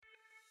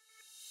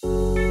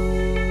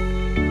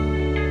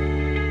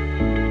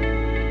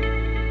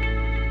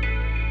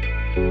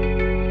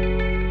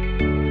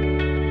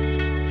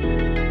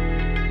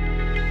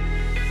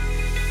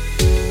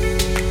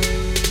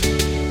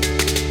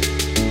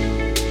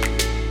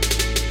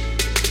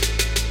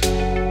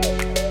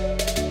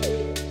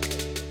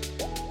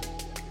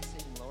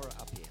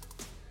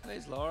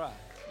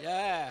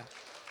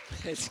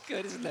It's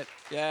good, isn't it?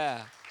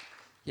 Yeah.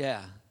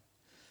 Yeah.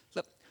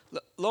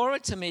 Look, Laura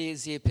to me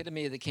is the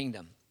epitome of the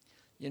kingdom.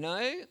 You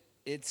know,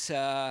 it's,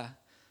 the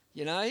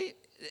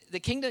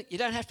kingdom, you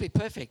don't have to be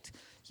perfect.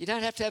 You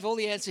don't have to have all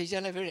the answers.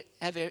 You don't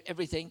have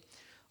everything.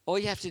 All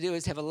you have to do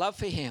is have a love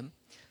for him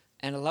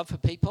and a love for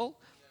people,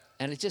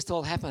 and it just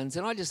all happens.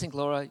 And I just think,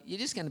 Laura, you're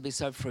just going to be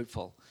so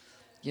fruitful.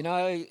 You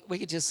know, we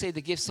could just see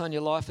the gifts on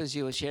your life as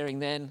you were sharing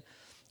then,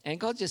 and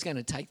God's just going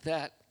to take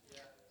that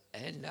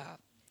and,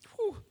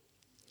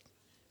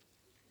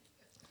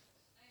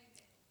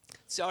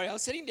 Sorry, I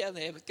was sitting down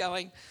there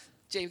going,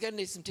 gee, we're going to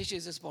need some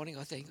tissues this morning,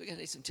 I think. We're going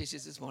to need some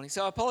tissues this morning.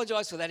 So I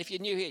apologise for that. If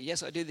you're new here,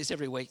 yes, I do this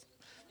every week,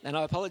 and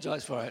I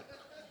apologise for it.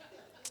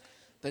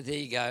 But there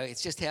you go.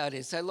 It's just how it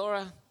is. So,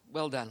 Laura,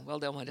 well done. Well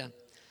done, well done.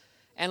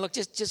 And look,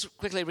 just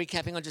quickly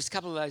recapping on just a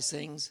couple of those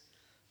things.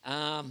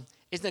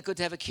 Isn't it good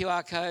to have a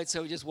QR code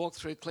so we just walk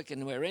through, click,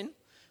 and we're in?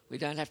 We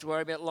don't have to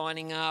worry about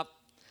lining up.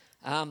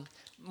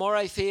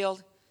 Moray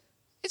Field,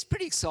 it's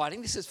pretty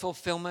exciting. This is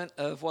fulfilment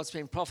of what's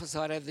been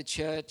prophesied over the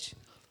church.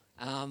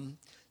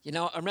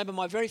 I remember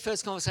my very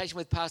first conversation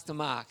with Pastor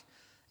Mark,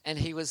 and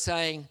he was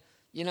saying,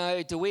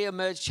 do we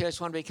Emerge Church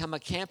want to become a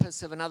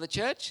campus of another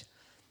church?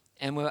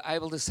 And we were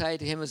able to say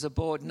to him as a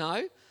board,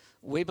 no,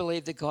 we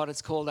believe that God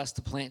has called us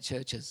to plant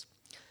churches.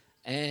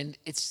 And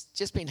it's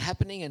just been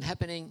happening and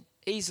happening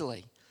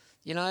easily.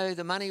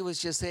 The money was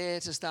just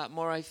there to start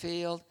Moray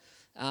Field.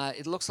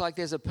 It looks like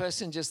there's a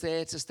person just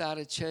there to start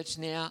a church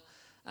now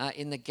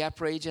in the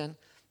Gap region.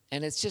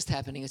 And it's just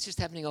happening. It's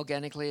just happening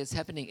organically. It's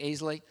happening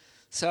easily.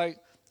 So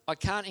I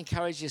can't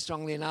encourage you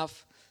strongly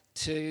enough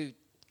to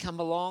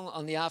come along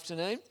on the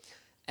afternoon.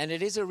 And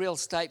it is a real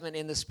statement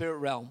in the spirit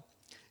realm.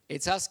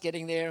 It's us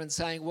getting there and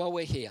saying, well,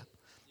 we're here.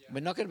 Yeah. We're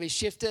not going to be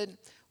shifted.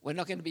 We're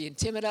not going to be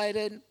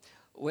intimidated.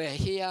 We're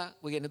here.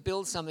 We're going to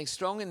build something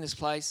strong in this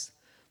place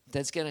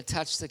that's going to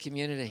touch the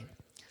community.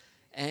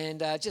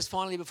 And just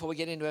finally, before we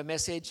get into our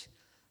message,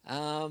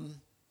 Karen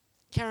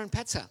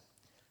Patzer.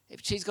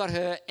 She's got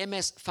her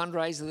MS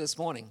fundraiser this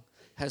morning,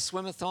 her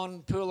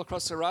swimathon pool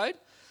across the road.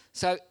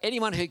 So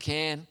anyone who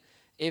can,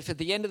 if at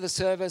the end of the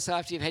service,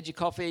 after you've had your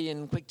coffee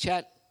and quick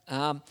chat,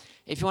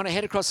 if you want to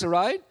head across the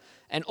road,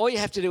 and all you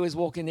have to do is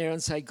walk in there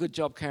and say, good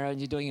job, Karen,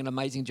 you're doing an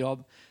amazing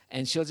job.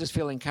 And she'll just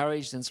feel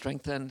encouraged and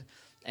strengthened.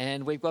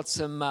 And we've got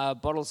some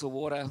bottles of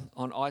water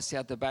on ice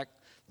out the back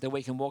that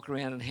we can walk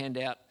around and hand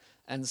out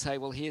and say,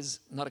 well, here's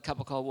not a cup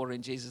of cold water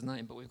in Jesus'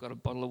 name, but we've got a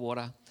bottle of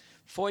water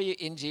for you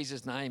in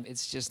Jesus' name.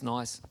 It's just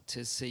nice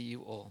to see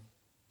you all.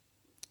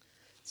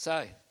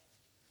 So,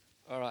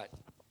 all right,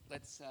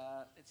 let's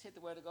hit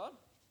the Word of God.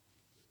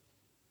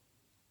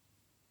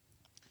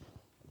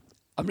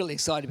 I'm really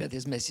excited about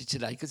this message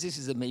today because this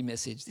is a me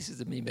message. So this is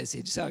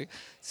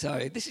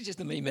just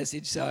a me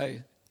message. So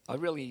I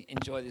really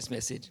enjoy this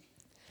message.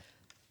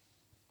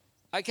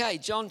 Okay,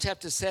 John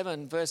chapter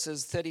 7,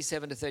 verses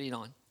 37 to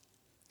 39.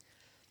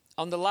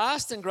 On the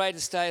last and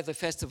greatest day of the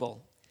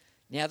festival.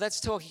 Now that's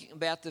talking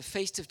about the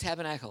Feast of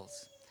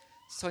Tabernacles.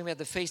 It's talking about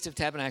the Feast of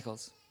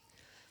Tabernacles.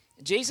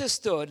 Jesus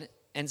stood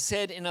and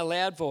said in a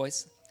loud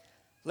voice,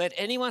 let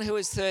anyone who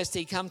is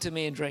thirsty come to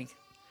me and drink.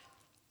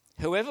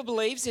 Whoever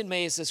believes in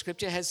me, as the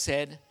scripture has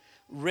said,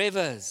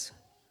 rivers.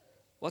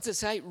 What's it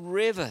say?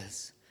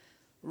 Rivers.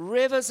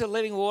 Rivers of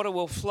living water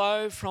will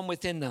flow from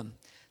within them.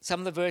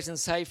 Some of the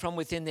versions say from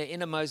within their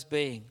innermost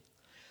being.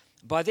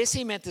 By this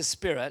he meant the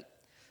Spirit,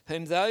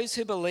 whom those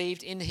who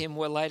believed in him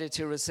were later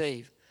to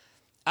receive.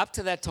 Up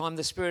to that time,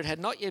 the Spirit had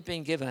not yet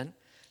been given,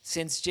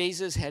 since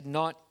Jesus had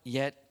not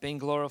yet been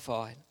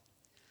glorified.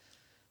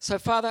 So,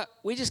 Father,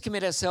 we just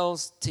commit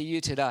ourselves to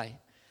you today.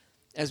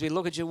 As we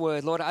look at your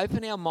word, Lord,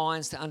 open our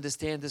minds to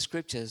understand the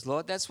scriptures.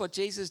 Lord, that's what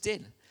Jesus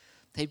did.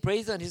 He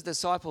breathed on his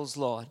disciples,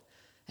 Lord,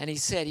 and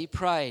he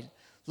prayed,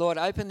 Lord,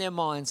 open their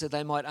minds that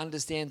they might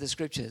understand the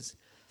scriptures.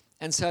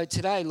 And so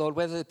today, Lord,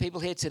 whether the people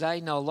here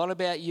today know a lot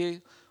about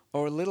you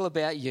or a little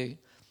about you,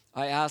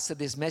 I ask that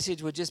this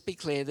message would just be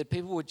clear, that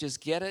people would just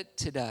get it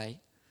today.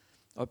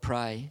 I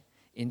pray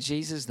in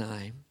Jesus'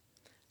 name,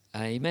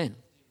 amen.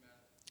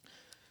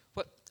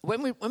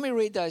 When we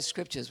read those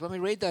scriptures,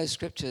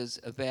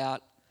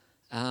 about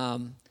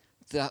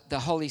the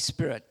Holy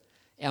Spirit,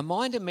 our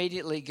mind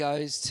immediately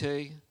goes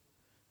to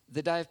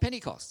the day of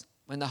Pentecost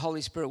when the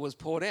Holy Spirit was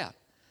poured out,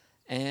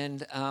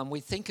 and we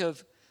think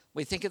of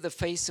the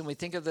feast and we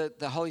think of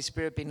the Holy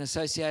Spirit being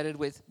associated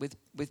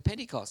with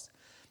Pentecost,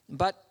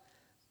 but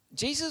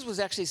Jesus was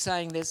actually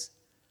saying this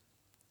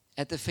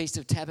at the Feast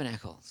of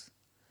Tabernacles.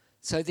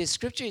 So this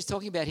scripture he's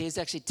talking about here is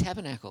actually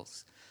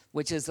Tabernacles,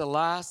 which is the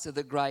last of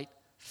the great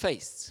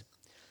feasts.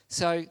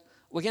 So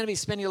we're going to be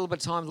spending a little bit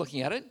of time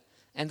looking at it.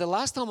 And the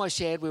last time I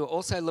shared, we were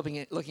also looking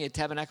at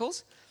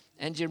tabernacles.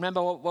 And do you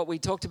remember what we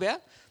talked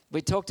about?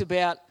 We talked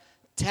about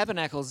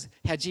tabernacles,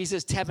 how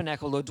Jesus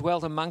tabernacled or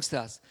dwelt amongst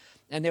us.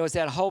 And there was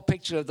that whole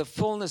picture of the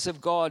fullness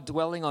of God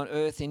dwelling on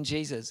earth in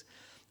Jesus.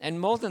 And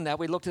more than that,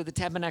 we looked at the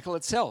tabernacle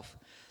itself.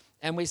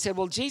 And we said,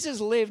 well, Jesus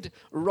lived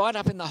right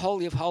up in the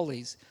Holy of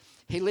Holies.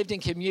 He lived in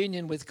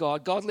communion with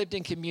God. God lived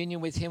in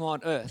communion with him on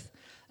earth.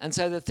 And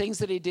so the things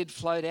that he did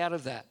flowed out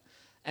of that.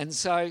 And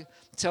so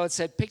it's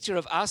a picture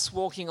of us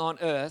walking on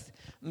earth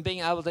and being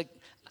able to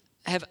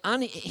have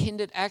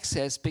unhindered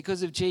access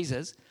because of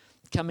Jesus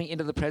coming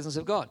into the presence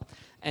of God.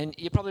 And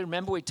you probably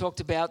remember we talked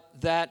about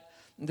that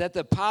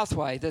the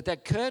pathway,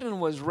 that curtain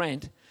was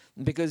rent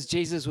because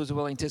Jesus was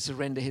willing to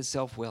surrender his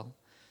self-will.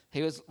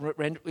 He was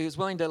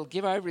willing to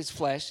give over his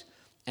flesh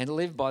and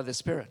live by the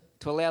Spirit,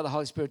 to allow the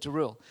Holy Spirit to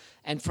rule.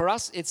 And for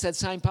us, it's that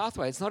same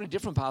pathway. It's not a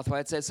different pathway.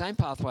 It's that same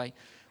pathway.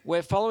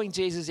 We're following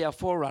Jesus, our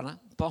forerunner,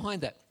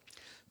 behind that.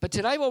 But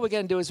today what we're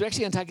going to do is we're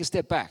actually going to take a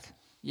step back.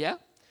 Yeah?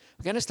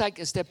 We're going to take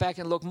a step back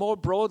and look more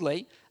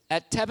broadly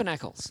at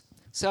tabernacles.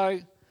 So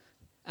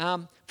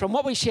from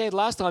what we shared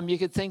last time, you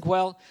could think,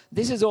 well,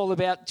 this is all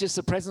about just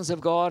the presence of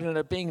God and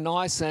it being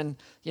nice. And,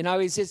 you know,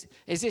 is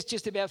this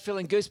just about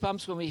feeling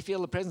goosebumps when we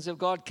feel the presence of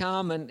God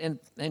come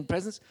and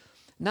presence?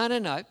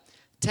 No.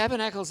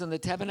 Tabernacles and the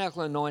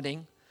tabernacle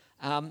anointing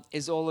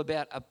is all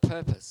about a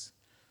purpose.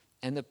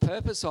 And the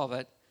purpose of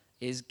it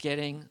is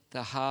getting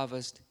the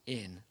harvest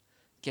in.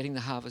 Getting the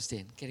harvest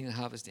in.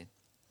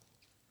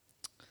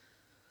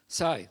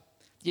 So,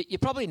 you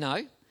probably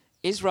know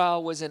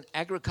Israel was an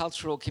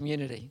agricultural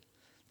community.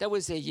 That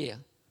was their year.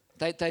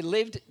 They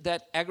lived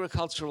that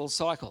agricultural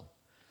cycle.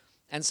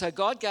 And so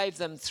God gave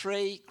them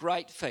 3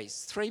 great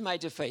feasts, 3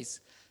 major feasts,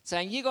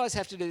 saying, you guys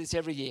have to do this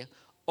every year.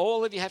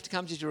 All of you have to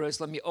come to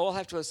Jerusalem. You all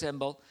have to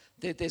assemble.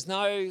 There's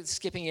no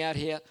skipping out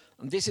here.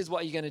 And this is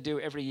what you're going to do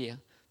every year,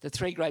 the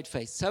 3 great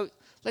feasts. So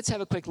let's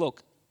have a quick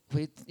look.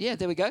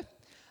 There we go.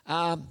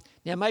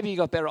 Now, maybe you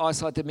got better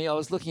eyesight than me. I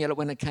was looking at it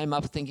when it came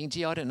up thinking,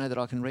 gee, I don't know that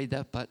I can read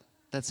that, but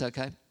that's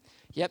okay.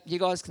 Yep, you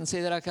guys can see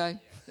that okay?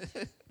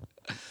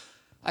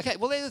 Okay,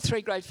 well, they're the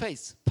 3 great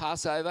feasts,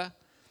 Passover,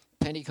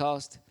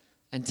 Pentecost,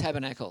 and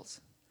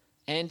Tabernacles.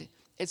 And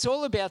it's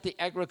all about the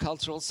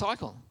agricultural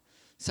cycle.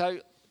 So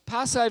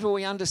Passover,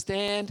 we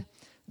understand,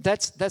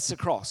 that's the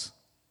cross.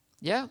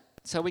 Yeah?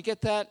 So we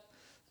get that.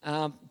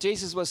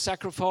 Jesus was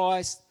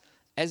sacrificed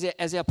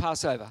as our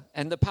Passover.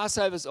 And the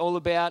Passover is all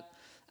about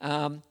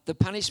the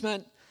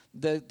punishment,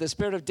 the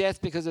spirit of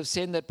death because of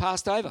sin that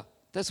passed over.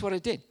 That's what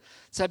it did.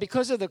 So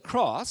because of the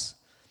cross,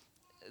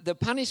 the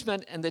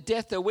punishment and the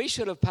death that we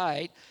should have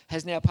paid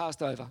has now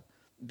passed over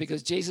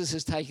because Jesus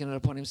has taken it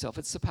upon himself.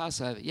 It's the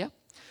Passover, yeah?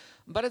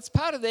 But it's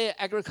part of their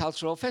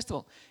agricultural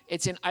festival.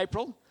 It's in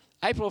April.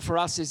 April for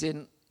us is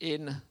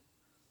in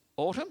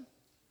autumn,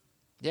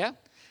 yeah?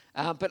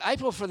 But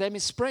April for them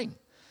is spring.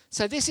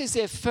 So this is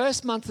their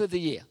first month of the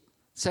year.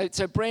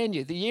 So brand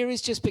new. The year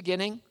is just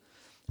beginning.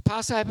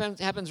 Passover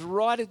happens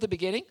right at the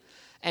beginning.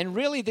 And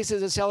really this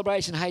is a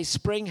celebration. Hey,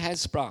 spring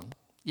has sprung.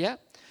 Yeah?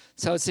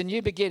 So it's a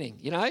new beginning,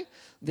 you know.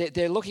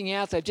 They're looking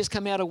out. They've just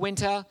come out of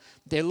winter.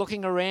 They're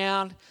looking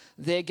around.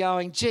 They're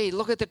going, gee,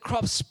 look at the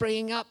crops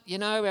springing up. You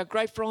know, our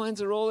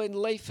grapevines are all in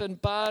leaf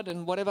and bud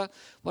and whatever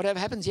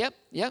happens.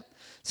 Yep.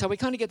 So we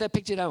kind of get that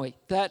picture, don't we?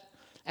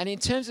 And in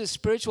terms of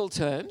spiritual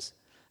terms,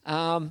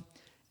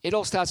 it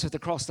all starts with the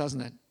cross,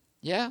 doesn't it?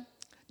 Yeah?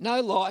 No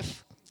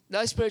life,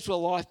 no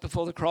spiritual life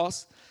before the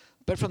cross.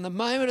 But from the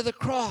moment of the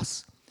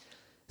cross,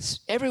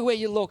 everywhere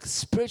you look,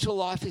 spiritual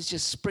life is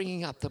just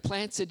springing up. The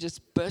plants are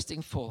just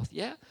bursting forth.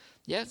 Yeah?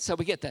 Yeah? So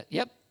we get that.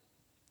 Yep.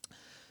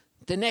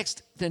 The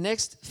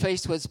next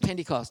feast was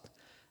Pentecost.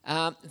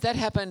 That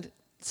happened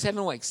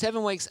 7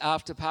 weeks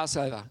after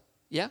Passover.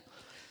 Yeah?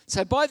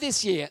 So by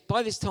this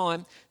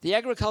time, the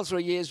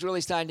agricultural year is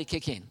really starting to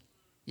kick in.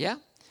 Yeah?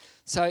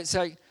 So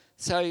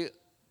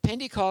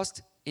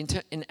Pentecost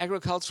in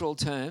agricultural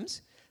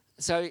terms,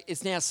 so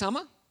it's now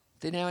summer.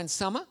 They're now in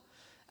summer.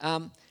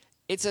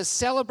 It's a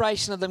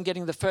celebration of them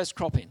getting the first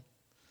crop in.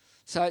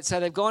 So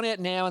they've gone out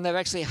now and they've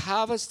actually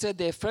harvested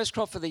their first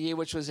crop for the year,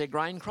 which was their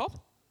grain crop.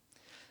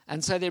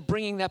 And so they're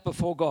bringing that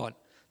before God.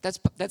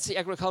 That's the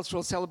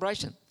agricultural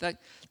celebration.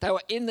 They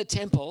were in the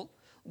temple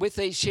with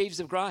these sheaves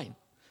of grain,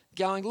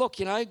 going, look,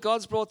 you know,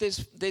 God's brought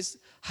this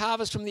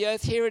harvest from the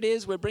earth. Here it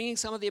is. We're bringing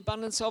some of the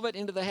abundance of it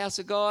into the house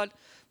of God.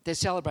 They're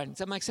celebrating. Does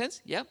that make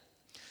sense? Yeah.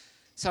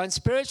 So in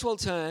spiritual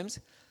terms,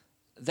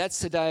 that's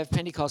the day of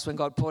Pentecost when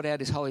God poured out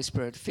his Holy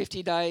Spirit.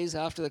 50 days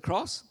after the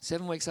cross,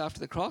 7 weeks after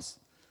the cross.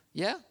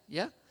 Yeah.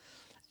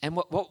 And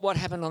what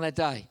happened on that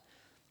day?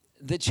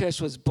 The church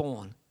was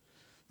born.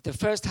 The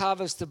first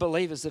harvest of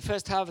believers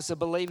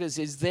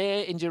is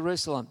there in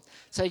Jerusalem.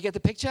 So you get the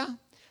picture?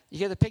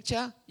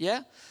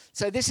 Yeah?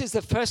 So this is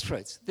the first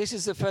fruits. This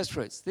is the first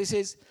fruits. This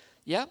is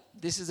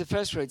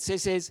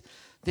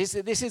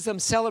them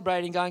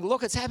celebrating, going,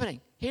 look, it's happening.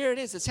 Here it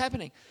is, it's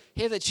happening.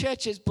 Here the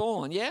church is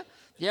born, yeah?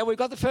 Yeah, we've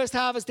got the first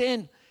harvest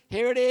in.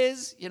 Here it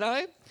is, you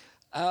know?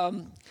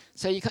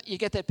 So you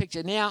get that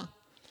picture. Now,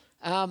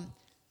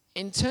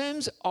 in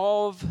terms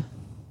of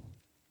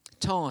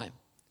time,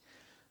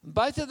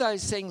 both of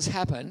those things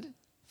happened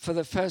for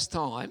the first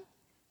time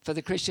for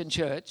the Christian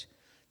church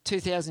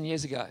 2,000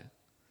 years ago.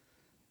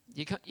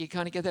 You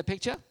kind of get that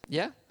picture?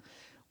 Yeah?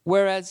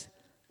 Whereas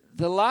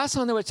the last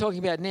one that we're talking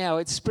about now,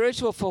 its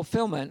spiritual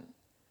fulfillment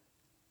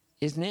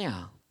is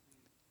now,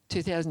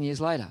 2,000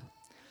 years later.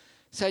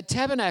 So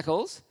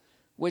tabernacles,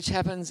 which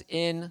happens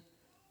in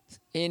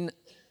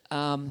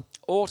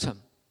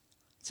autumn,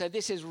 So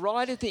this is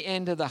right at the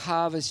end of the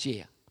harvest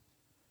year.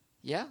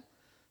 Yeah?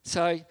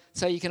 So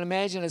you can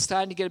imagine it's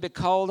starting to get a bit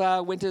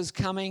colder. Winter's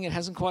coming. It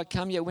hasn't quite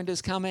come yet.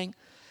 Winter's coming.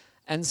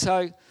 And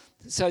so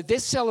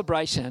this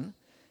celebration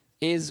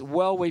is,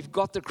 well, we've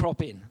got the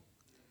crop in.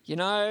 You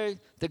know,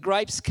 the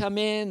grapes come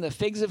in, the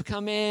figs have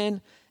come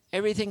in,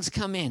 everything's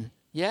come in.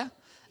 Yeah?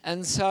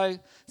 And so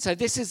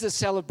this is the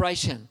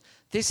celebration.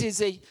 This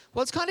is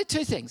it's kind of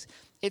two things.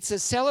 It's a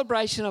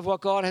celebration of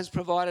what God has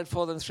provided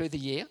for them through the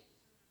year.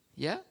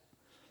 Yeah?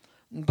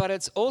 But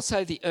it's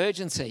also the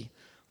urgency.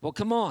 Well,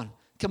 come on.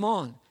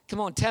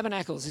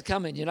 Tabernacles is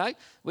coming, you know.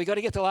 We've got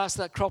to get the last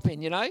of that crop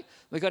in, you know.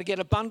 We've got to get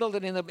it bundled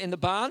in the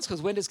barns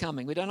because winter's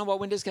coming. We don't know what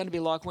winter's going to be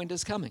like.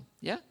 Winter's coming,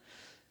 yeah.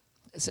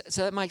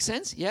 So that makes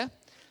sense, yeah.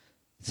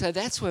 So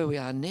that's where we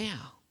are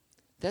now.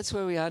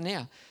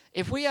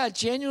 If we are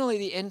genuinely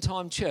the end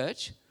time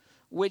church,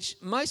 which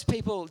most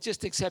people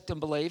just accept and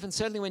believe, and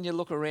certainly when you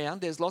look around,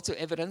 there's lots of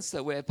evidence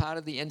that we're part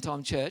of the end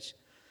time church.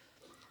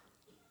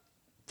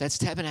 That's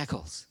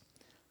tabernacles.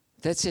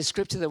 That's the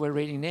scripture that we're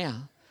reading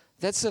now.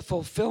 That's the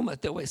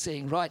fulfillment that we're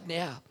seeing right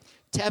now.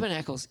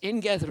 Tabernacles,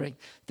 in-gathering.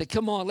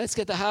 Come on, let's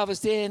get the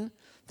harvest in.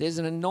 There's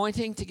an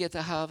anointing to get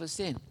the harvest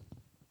in.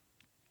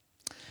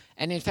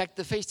 And in fact,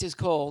 the feast is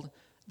called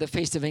the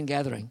Feast of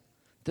In-Gathering.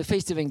 The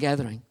Feast of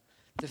In-Gathering.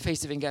 The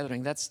Feast of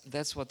In-Gathering.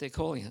 That's what they're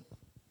calling it.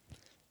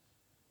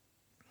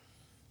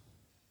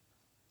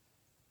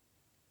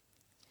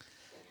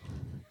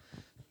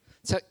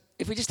 So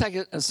if we just take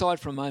it aside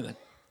for a moment,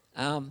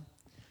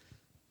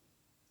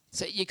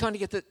 so you kind of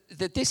get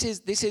that this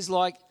is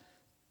like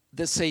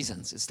the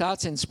seasons. It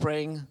starts in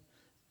spring,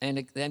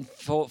 and then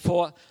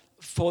for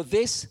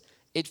this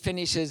it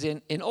finishes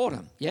in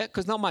autumn. Yeah,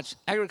 because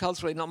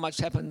agriculturally not much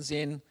happens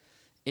in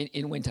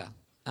winter.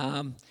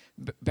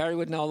 Barry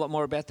would know a lot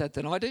more about that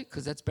than I do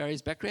because that's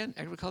Barry's background,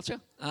 agriculture.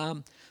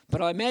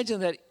 But I imagine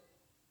that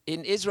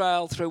in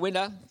Israel through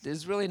winter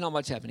there's really not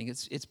much happening.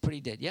 It's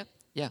pretty dead.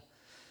 Yeah.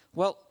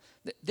 Well,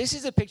 this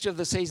is a picture of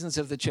the seasons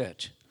of the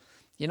church.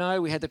 You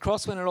know, we had the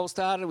cross when it all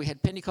started. We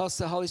had Pentecost,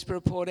 the Holy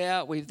Spirit poured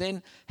out. We've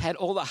then had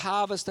all the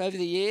harvest over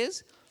the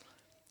years.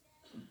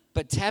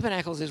 But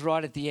Tabernacles is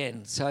right at the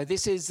end. So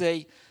this is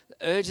the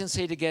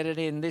urgency to get it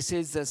in. This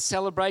is the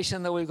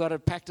celebration that we've got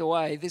it packed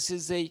away.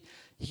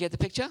 You get the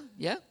picture?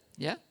 Yeah?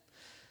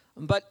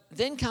 But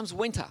then comes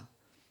winter.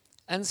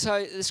 And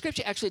so the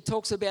scripture actually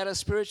talks about a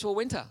spiritual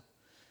winter.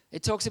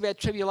 It talks about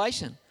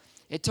tribulation.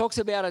 It talks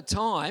about a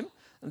time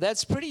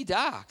that's pretty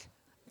dark.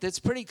 That's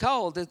pretty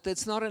cold,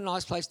 that's not a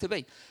nice place to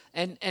be.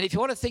 And if you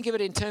want to think of it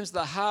in terms of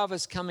the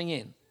harvest coming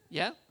in,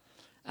 yeah?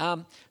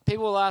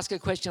 People will ask a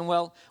question,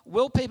 well,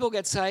 will people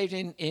get saved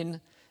in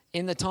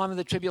the time of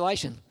the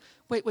tribulation?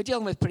 We're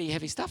dealing with pretty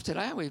heavy stuff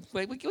today, aren't we?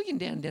 We're getting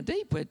down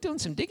deep. We're doing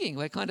some digging.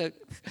 We're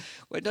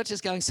not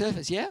just going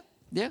surface, yeah?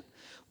 Yeah?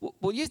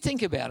 Well, you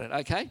think about it,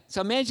 okay?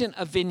 So imagine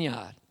a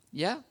vineyard,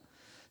 yeah?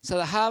 So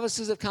the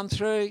harvesters have come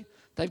through.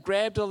 They've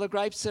grabbed all the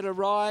grapes that are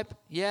ripe,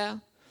 yeah?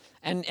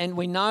 And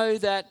we know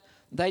that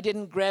they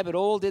didn't grab it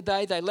all, did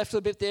they? They left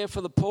a bit there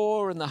for the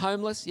poor and the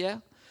homeless, yeah?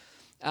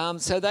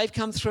 So they've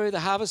come through.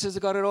 The harvesters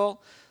have got it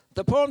all.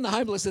 The poor and the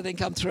homeless have then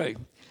come through.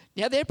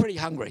 Now, they're pretty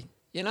hungry.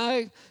 You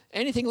know,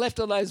 anything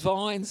left on those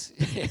vines,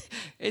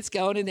 it's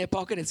going in their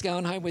pocket. It's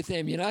going home with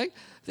them, you know.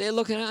 They're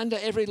looking under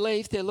every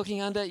leaf. They're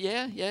looking under,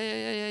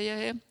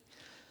 yeah.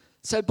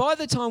 So by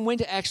the time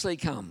winter actually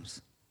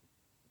comes,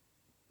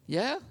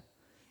 yeah?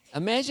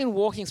 Imagine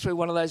walking through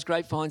one of those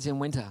grapevines in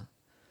winter,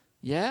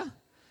 yeah?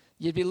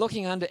 You'd be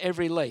looking under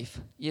every leaf,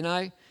 you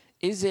know.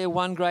 Is there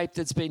one grape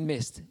that's been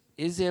missed?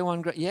 Is there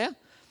one grape? Yeah?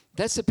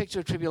 That's the picture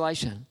of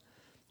tribulation.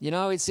 You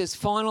know, it's this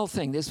final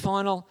thing,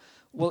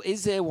 well,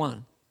 is there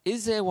one?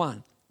 Is there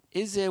one?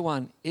 Is there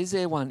one? Is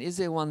there one? Is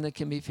there one that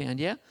can be found?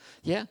 Yeah?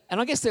 Yeah?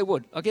 And I guess there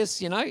would. I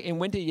guess, you know, in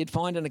winter you'd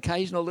find an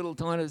occasional little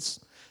tiny,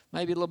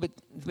 maybe a little bit,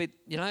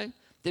 you know,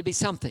 there'd be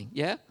something,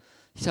 yeah?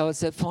 So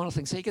it's that final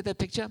thing. So you get that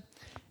picture?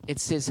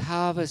 It's this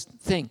harvest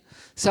thing.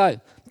 So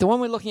the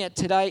one we're looking at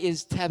today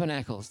is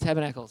tabernacles,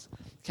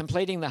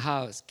 completing the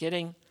harvest,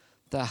 getting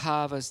the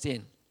harvest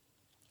in.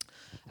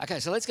 Okay,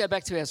 so let's go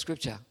back to our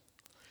scripture.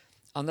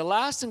 On the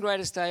last and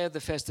greatest day of the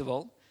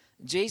festival,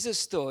 Jesus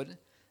stood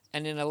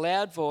and in a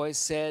loud voice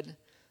said,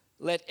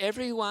 "Let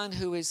everyone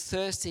who is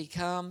thirsty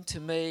come to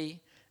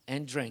me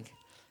and drink.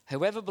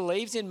 Whoever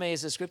believes in me,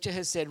 as the scripture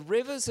has said,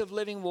 rivers of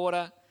living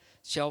water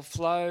shall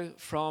flow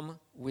from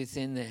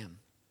within them."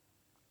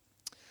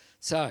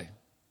 So,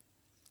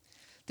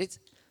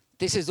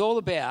 this is all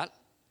about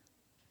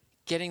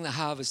getting the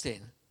harvest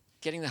in.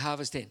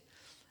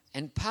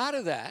 And part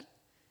of that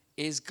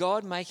is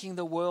God making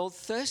the world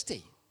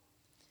thirsty.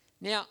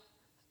 Now,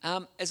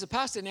 as a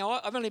pastor,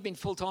 I've only been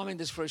full-time in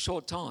this for a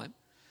short time,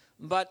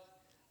 but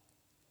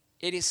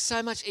it is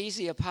so much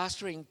easier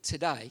pastoring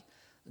today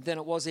than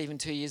it was even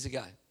 2 years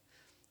ago.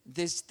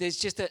 There's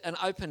just an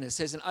openness.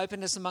 There's an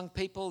openness among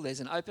people. There's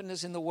an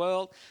openness in the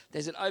world.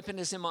 There's an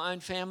openness in my own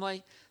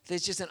family.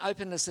 There's just an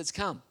openness that's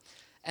come.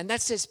 And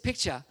that's this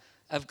picture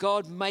of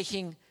God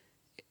making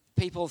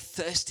people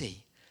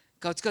thirsty.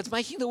 God's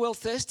making the world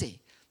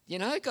thirsty. You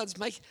know, God's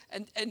making,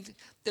 and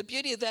the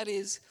beauty of that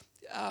is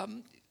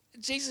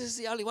Jesus is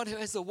the only one who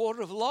has the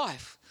water of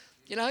life.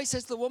 You know, he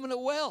says to the woman at the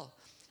well,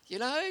 you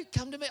know,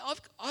 come to me.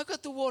 I've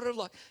got the water of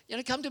life. You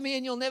know, come to me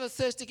and you'll never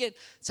thirst again.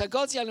 So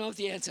God's the only one with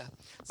the answer.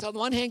 So on the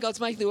one hand,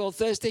 God's making the world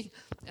thirsty,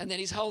 and then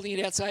he's holding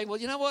it out saying, well,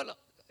 you know what?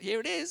 Here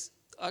it is.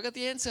 I got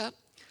the answer.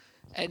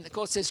 And of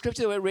course, the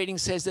scripture that we're reading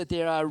says that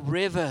there are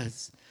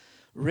rivers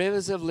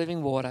of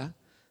living water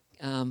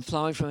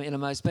flowing from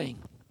innermost being.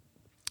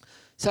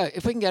 So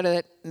if we can go to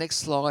that next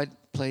slide,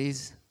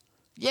 please.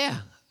 Yeah,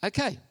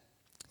 okay.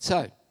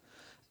 So,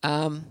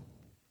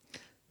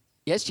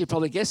 yes, you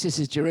probably guessed this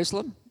is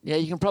Jerusalem. Yeah,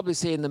 you can probably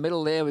see in the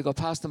middle there we've got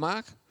Pastor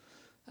Mark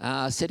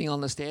sitting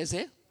on the stairs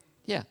there.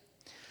 Yeah.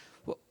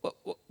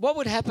 What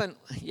would happen?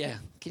 Yeah,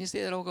 can you see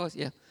that all, guys?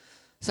 Yeah.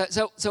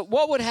 So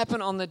what would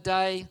happen on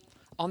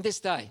this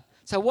day?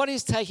 So what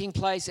is taking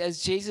place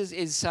as Jesus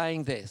is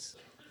saying this?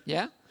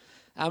 Yeah?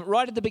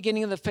 Right at the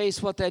beginning of the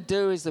feast, what they'd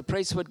do is the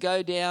priests would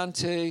go down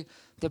to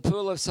the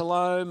pool of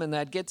Siloam and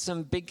they'd get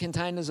some big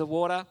containers of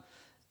water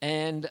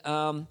and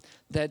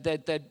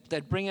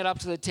they'd bring it up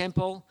to the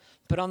temple.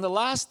 But on the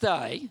last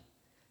day,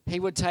 he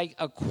would take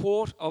a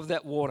quart of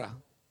that water.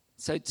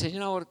 So do you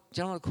know what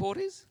a quart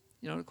is?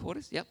 You know what a quart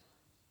is? Yep.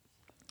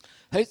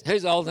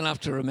 Who's old enough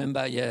to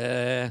remember?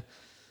 Yeah.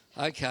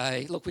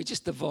 Okay. Look, we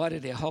just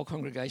divided our whole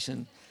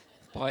congregation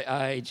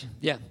by age.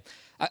 Yeah.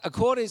 A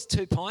quart is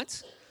 2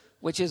 pints,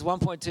 which is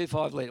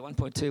 1.25 litre,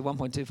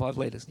 1.25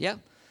 litres. Yeah.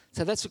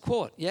 So that's a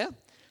quart. Yeah.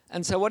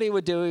 And so what he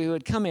would do, he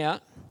would come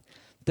out,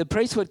 the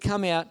priest would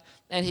come out,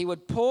 and he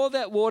would pour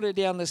that water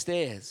down the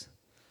stairs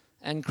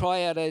and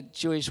cry out a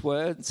Jewish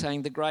word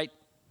saying the great,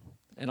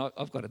 and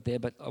I've got it there,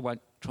 but I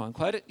won't try and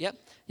quote it. Yep.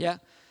 Yeah.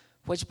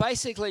 Which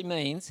basically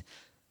means,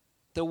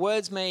 the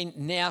words mean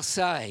now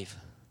save.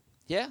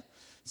 Yeah.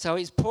 So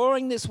he's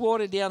pouring this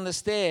water down the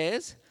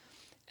stairs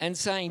and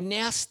saying,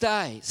 now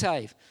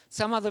save.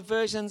 Some other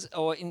versions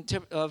or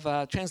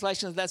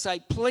translations that say,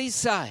 please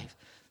save.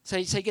 So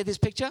you get this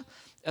picture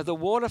of the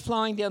water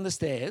flowing down the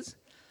stairs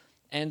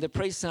and the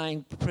priest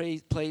saying,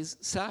 please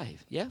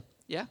save. Yeah?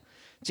 Yeah?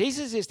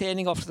 Jesus is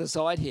standing off to the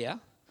side here,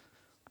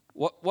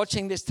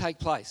 watching this take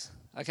place.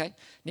 Okay?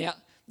 Now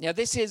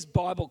this is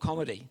Bible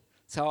comedy.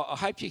 So I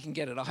hope you can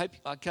get it. I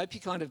hope you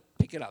kind of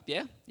pick it up.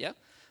 Yeah? Yeah?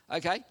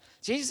 Okay?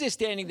 Jesus is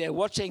standing there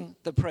watching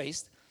the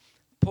priest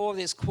pour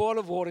this quart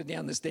of water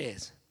down the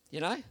stairs, you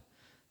know?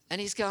 And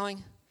he's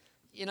going,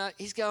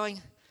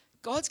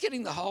 God's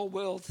getting the whole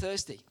world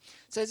thirsty.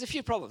 So there's a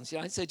few problems,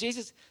 you know? So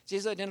Jesus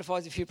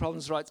identifies a few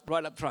problems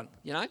right up front,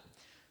 you know?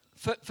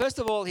 First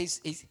of all, he's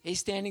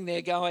standing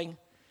there going,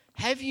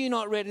 have you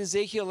not read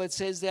Ezekiel? It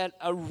says that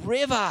a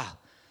river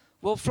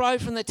will flow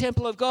from the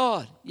temple of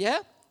God. Yeah?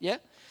 Yeah?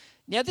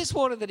 Now, this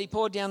water that he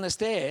poured down the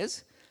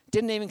stairs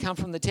didn't even come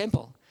from the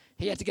temple.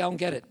 He had to go and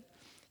get it.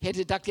 He had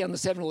to duck down the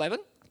 7-Eleven,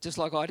 just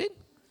like I did,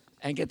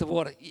 and get the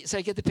water. So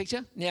you get the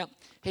picture? Now,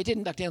 he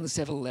didn't duck down the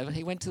 7-Eleven.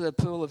 He went to the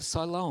pool of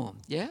Siloam,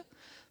 yeah?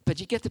 But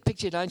you get the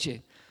picture, don't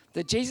you?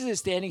 That Jesus is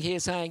standing here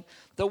saying,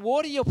 the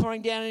water you're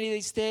pouring down into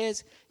these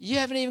stairs, you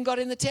haven't even got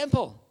in the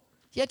temple.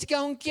 You had to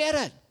go and get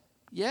it.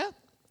 Yeah?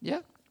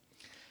 Yeah?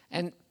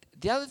 And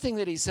the other thing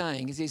that he's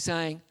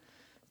saying,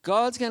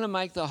 God's going to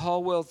make the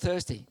whole world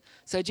thirsty.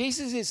 So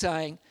Jesus is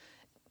saying,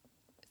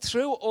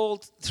 through all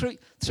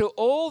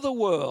the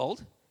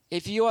world,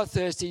 if you are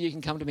thirsty, you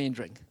can come to me and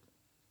drink.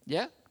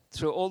 Yeah?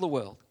 Through all the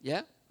world.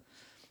 Yeah?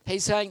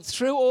 He's saying,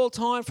 through all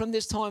time, from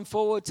this time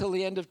forward till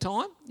the end of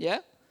time. Yeah?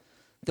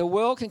 The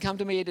world can come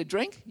to me to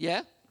drink.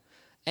 Yeah?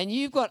 And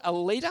you've got a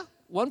litre,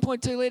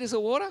 1.2 litres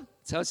of water.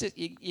 So it's just,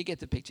 you get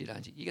the picture,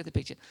 don't you? You get the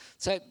picture.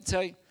 So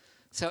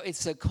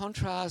it's a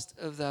contrast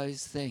of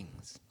those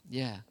things.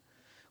 Yeah.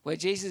 Where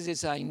Jesus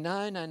is saying,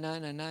 no. You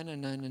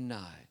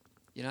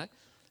know?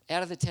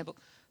 Out of the temple.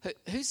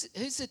 Who's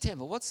the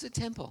temple? What's the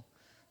temple?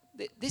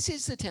 This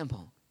is the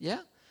temple.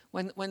 Yeah?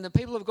 When the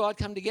people of God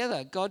come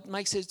together, God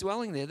makes his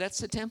dwelling there. That's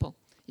the temple.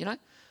 You know?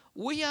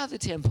 We are the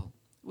temple.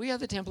 We are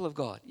the temple of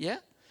God. Yeah?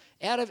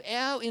 Out of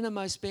our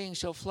innermost being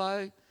shall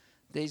flow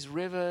these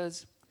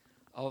rivers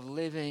of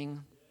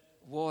living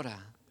water.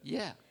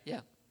 Yeah,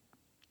 yeah.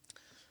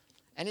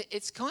 And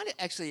it's kind of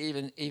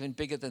actually even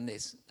bigger than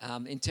this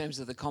in terms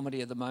of the comedy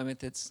of the moment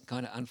that's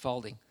kind of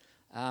unfolding.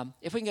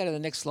 If we can go to the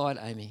next slide,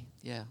 Amy.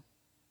 Yeah.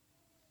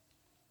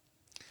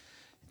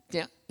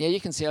 Yeah, you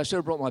can see. I should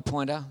have brought my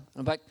pointer.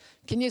 But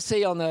can you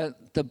see on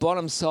the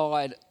bottom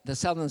side, the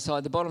southern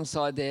side, the bottom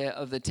side there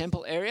of the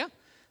temple area?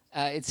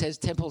 It says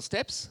temple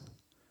steps.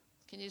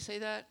 Can you see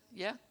that?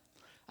 Yeah?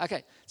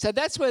 Okay, so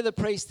that's where the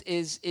priest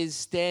is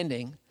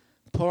standing,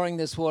 pouring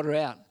this water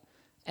out.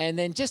 And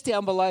then just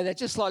down below that,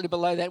 just slightly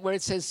below that, where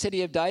it says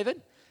City of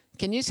David,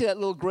 can you see that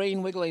little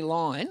green wiggly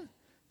line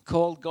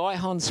called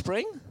Gihon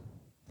Spring?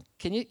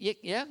 Can you?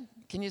 Yeah?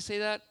 Can you see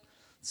that?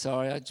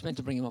 Sorry, I just meant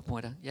to bring you my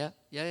pointer. Yeah?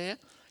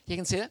 You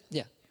can see that?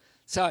 Yeah.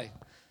 So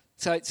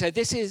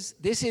this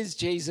is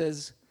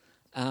Jesus'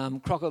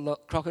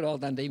 Crocodile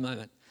Dundee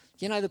moment.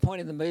 You know the point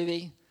in the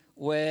movie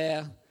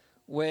where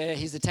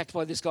he's attacked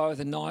by this guy with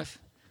a knife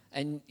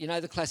And you know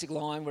the classic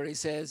line where he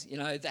says, you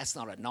know, that's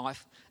not a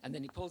knife. And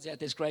then he pulls out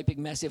this great big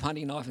massive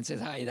hunting knife and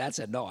says, hey, that's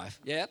a knife.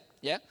 Yeah,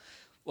 yeah.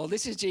 Well,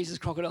 this is Jesus'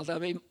 Crocodile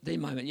Dundee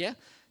moment, yeah?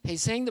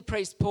 He's seeing the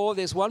priest pour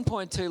this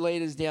 1.2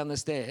 litres down the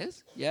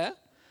stairs, yeah?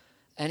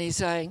 And he's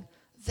saying,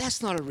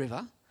 that's not a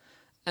river.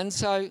 And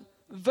so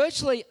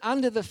virtually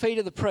under the feet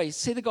of the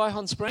priest, see the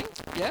Gihon Spring,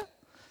 yeah?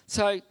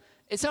 So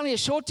it's only a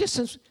short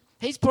distance.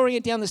 He's pouring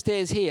it down the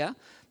stairs here.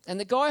 And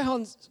the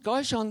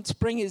Gihon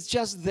Spring is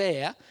just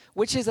there,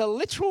 which is a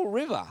literal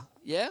river,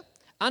 yeah?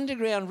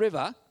 Underground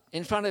river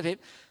in front of him,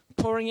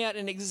 pouring out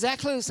in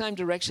exactly the same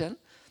direction.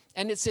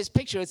 And it's this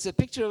picture. It's a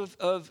picture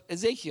of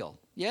Ezekiel,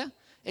 yeah?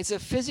 It's a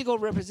physical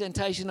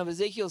representation of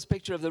Ezekiel's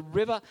picture of the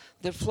river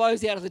that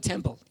flows out of the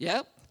temple,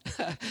 yeah?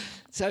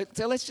 So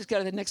let's just go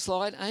to the next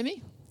slide,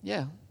 Amy.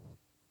 Yeah.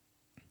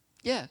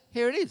 Yeah,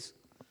 here it is.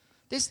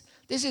 This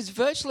is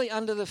virtually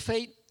under the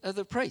feet of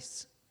the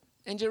priests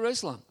in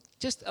Jerusalem.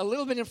 Just a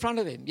little bit in front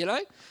of him, you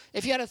know?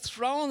 If you had to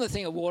throw on the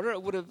thing of water,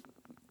 it would have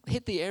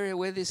hit the area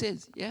where this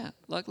is. Yeah,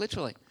 like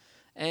literally.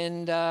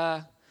 And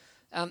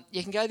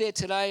you can go there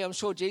today. I'm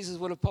sure Jesus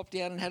would have popped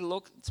down and had a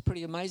look. It's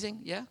pretty amazing,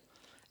 yeah?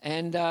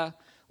 And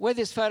where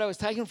this photo was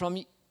taken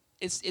from,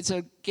 it's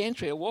a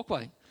gantry, a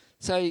walkway.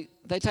 So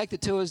they take the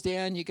tours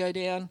down, you go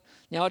down.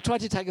 Now, I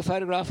tried to take a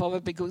photograph of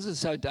it because it's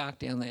so dark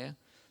down there.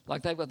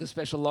 Like they've got the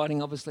special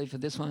lighting, obviously, for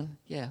this one.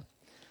 Yeah.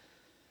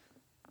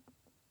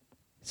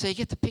 So you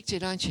get the picture,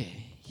 don't you?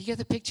 You get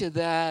the picture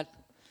that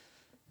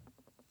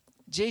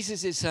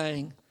Jesus is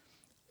saying,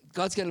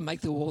 God's going to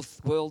make the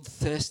world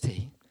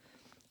thirsty.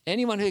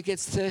 Anyone who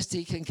gets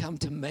thirsty can come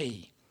to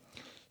me.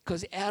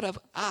 Because out of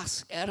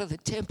us, out of the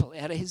temple,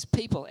 out of his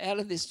people, out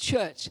of this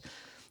church,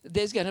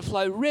 there's going to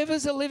flow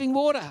rivers of living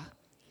water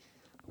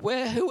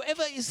where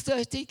whoever is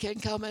thirsty can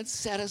come and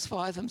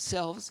satisfy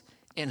themselves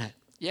in it.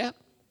 Yeah?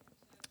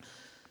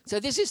 So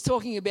this is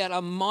talking about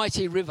a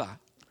mighty river.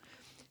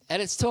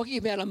 And it's talking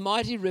about a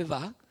mighty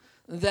river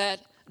that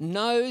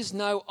knows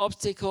no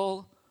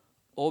obstacle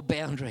or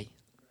boundary.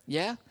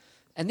 Yeah?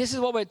 And this is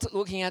what we're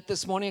looking at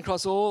this morning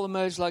across all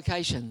emerged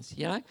locations,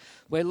 you know.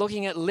 We're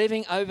looking at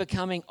living,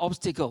 overcoming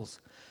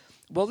obstacles.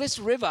 Well, this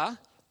river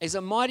is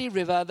a mighty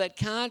river that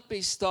can't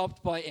be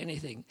stopped by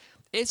anything.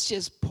 It's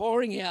just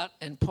pouring out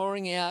and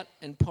pouring out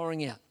and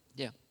pouring out.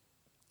 Yeah.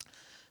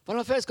 When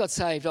I first got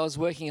saved, I was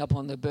working up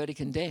on the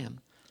Burdekin Dam.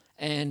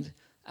 And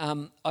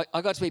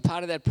I got to be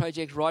part of that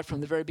project right from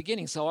the very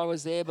beginning. So I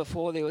was there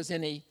before there was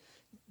any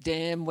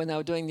dam when they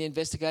were doing the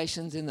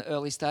investigations in the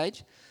early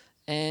stage.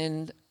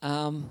 And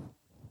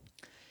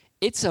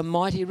it's a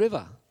mighty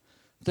river.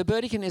 The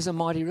Burdekin is a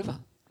mighty river.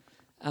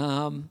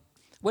 When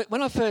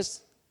I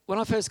first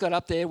got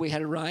up there, we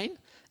had a rain.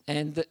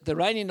 And the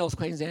rain in North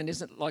Queensland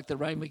isn't like the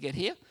rain we get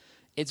here.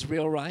 It's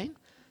real rain.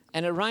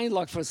 And it rained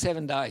like for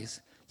 7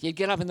 days. You'd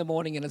get up in the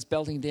morning and it's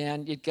belting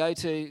down. You'd go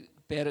to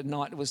bed at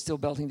night, it was still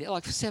belting down,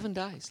 like for 7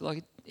 days.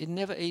 Like it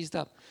never eased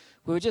up.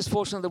 We were just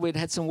fortunate that we'd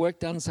had some work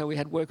done, so we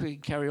had work we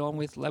could carry on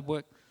with, lab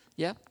work.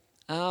 Yeah.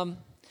 And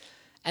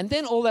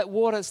then all that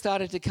water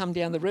started to come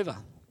down the river.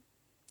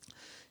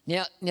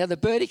 Now the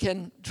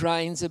Burdekin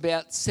drains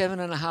about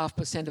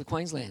 7.5% of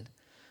Queensland,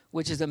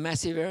 which is a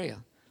massive area.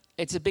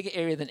 It's a bigger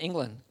area than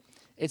England.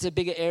 It's a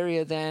bigger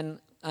area than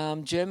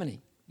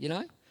Germany, you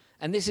know?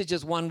 And this is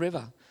just one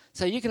river.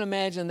 So you can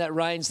imagine that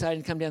rain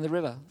starting to come down the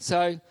river.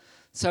 So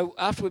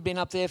after we'd been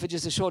up there for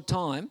just a short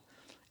time,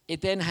 it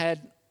then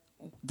had,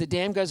 the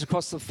dam goes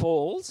across the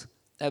falls,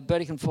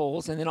 Burdekin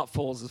Falls, and they're not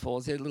falls as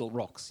falls, they're little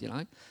rocks, you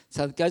know.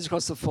 So it goes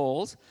across the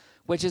falls,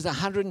 which is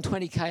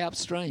 120k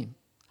upstream.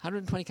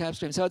 120k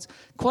upstream. So it's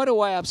quite a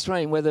way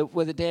upstream where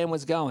the dam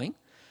was going.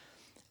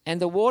 And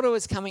the water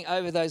was coming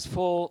over those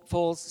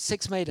falls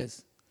 6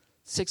 metres.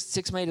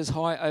 6 metres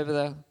high over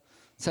the...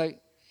 So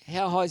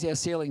how high is our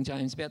ceiling,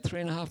 James? About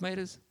 3.5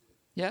 metres?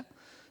 Yeah?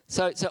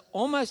 So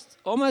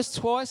almost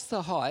twice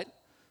the height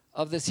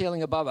of the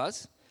ceiling above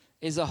us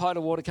is the height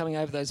of water coming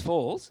over those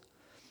falls.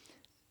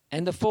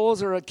 And the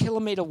falls are 1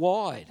 kilometre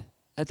wide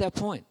at that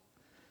point.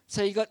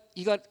 So you got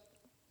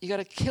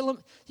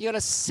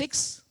a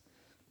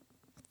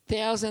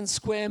 6,000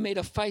 square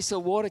metre face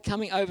of water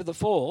coming over the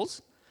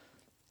falls.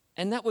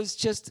 And that was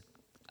just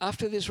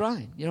after this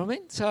rain, you know what I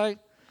mean? So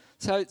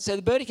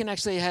the Burdekin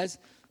actually has,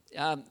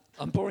 I'm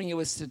boring you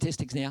with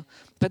statistics now,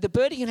 but the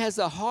Burdekin has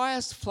the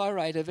highest flow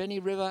rate of any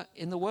river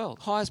in the world,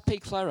 highest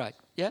peak flow rate,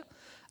 yeah?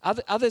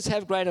 Others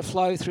have greater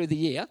flow through the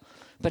year,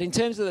 but in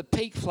terms of the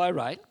peak flow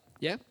rate,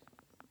 yeah?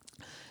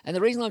 And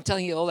the reason I'm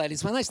telling you all that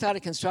is when they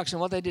started construction,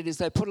 what they did is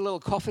they put a little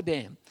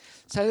cofferdam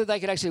so that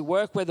they could actually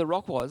work where the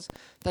rock was.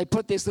 They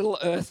put this little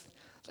earth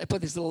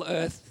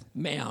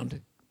mound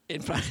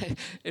in front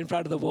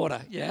of the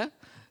water, yeah?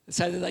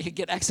 So that they could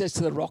get access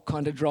to the rock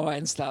kind of dry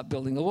and start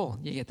building the wall.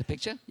 You get the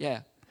picture?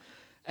 Yeah.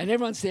 And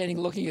everyone's standing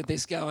looking at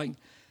this going,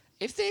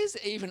 if there's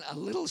even a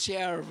little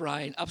shower of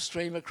rain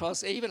upstream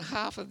across even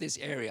half of this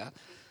area,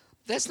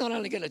 that's not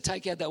only going to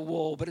take out that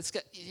wall, but it's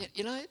got,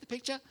 you know, the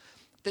picture?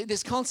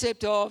 This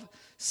concept of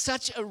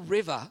such a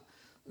river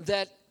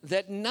that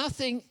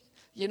nothing,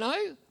 you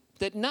know,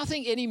 that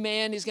nothing any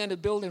man is going to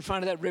build in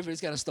front of that river is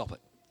going to stop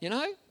it.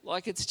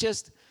 Like it's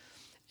just,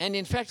 and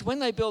in fact, when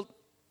they built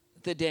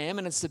the dam,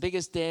 and it's the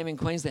biggest dam in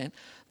Queensland,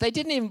 they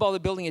didn't even bother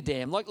building a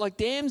dam. Like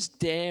dams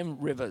dam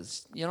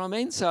rivers, you know what I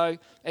mean? So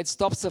it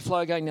stops the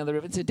flow going down the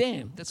river. It's a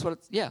dam. That's what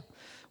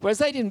Whereas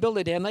they didn't build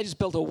a dam, they just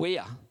built a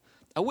weir.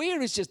 A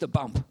weir is just a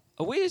bump.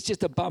 A weir is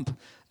just a bump.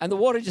 And the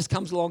water just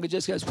comes along and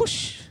just goes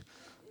whoosh,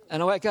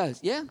 and away it goes.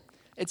 Yeah?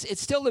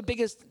 It's still the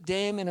biggest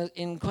dam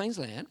in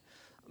Queensland,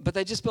 but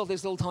they just built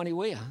this little tiny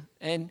weir.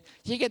 And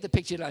you get the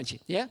picture, don't you?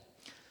 Yeah?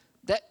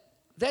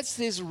 That's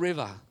this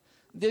river.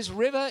 This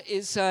river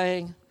is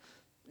saying,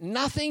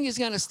 nothing is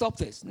going to stop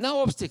this. No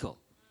obstacle.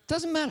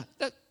 Doesn't matter.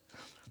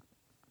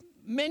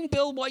 Men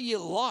build what you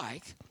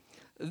like.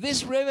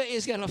 This river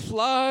is going to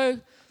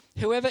flow.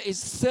 Whoever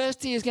is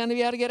thirsty is going to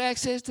be able to get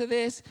access to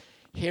this.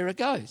 Here it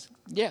goes.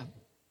 Yeah.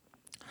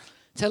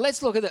 So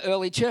let's look at the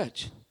early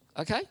church.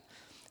 Okay?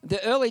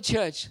 The early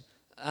church,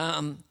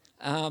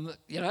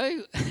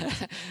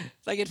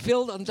 they get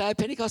filled on the day of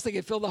Pentecost. They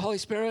get filled with the Holy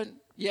Spirit.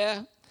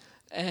 Yeah.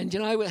 And,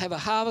 we'll have a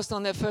harvest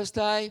on that first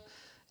day.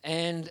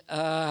 And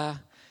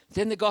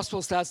then the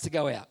gospel starts to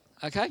go out,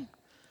 okay?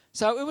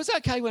 So it was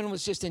okay when it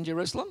was just in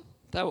Jerusalem.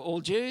 They were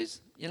all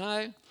Jews,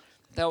 they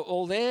were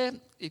all there.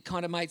 It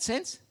kind of made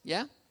sense,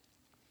 yeah?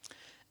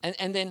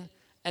 And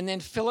then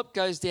Philip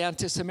goes down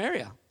to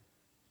Samaria,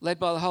 led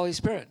by the Holy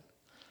Spirit.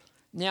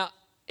 Now,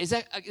 is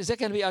that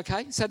going to be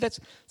okay? So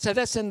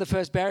that's in the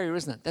first barrier,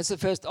 isn't it? That's the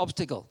first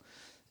obstacle.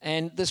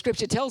 And the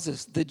scripture tells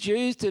us the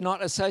Jews do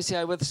not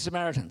associate with the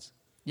Samaritans,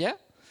 yeah?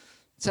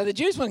 So the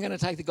Jews weren't going to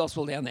take the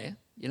gospel down there,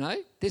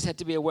 This had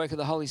to be a work of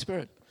the Holy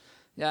Spirit.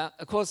 Yeah,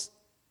 of course,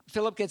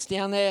 Philip gets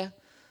down there.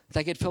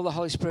 They get filled with the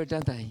Holy Spirit,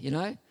 don't they?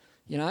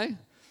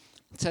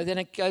 So then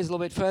it goes a little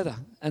bit further.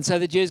 And so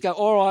the Jews go,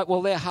 all right,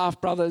 well, they're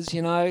half-brothers,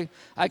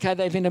 Okay,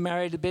 they've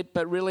intermarried a bit,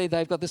 but really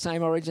they've got the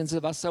same origins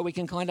of us, so we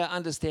can kind of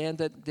understand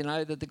that,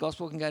 that the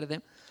gospel can go to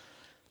them.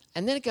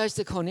 And then it goes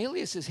to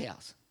Cornelius'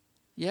 house,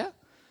 yeah?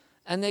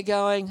 And they're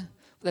going,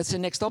 that's the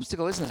next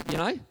obstacle, isn't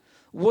it,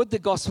 Would the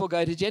gospel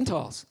go to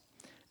Gentiles?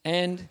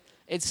 And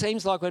it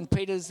seems like when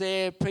Peter's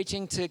there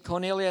preaching to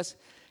Cornelius,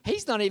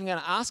 he's not even going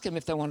to ask him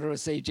if they want to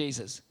receive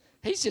Jesus.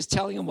 He's just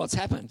telling them what's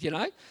happened,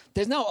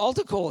 There's no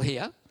altar call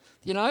here.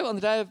 On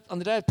the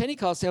day of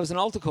Pentecost, there was an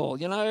altar call,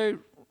 you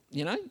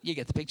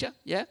get the picture,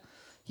 yeah?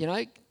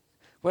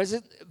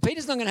 Whereas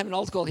Peter's not going to have an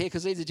altar call here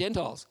because these are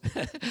Gentiles.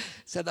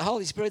 So the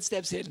Holy Spirit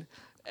steps in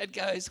and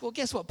goes, well,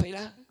 guess what,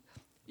 Peter?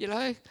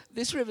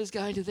 This river's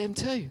going to them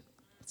too.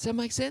 Does that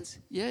make sense?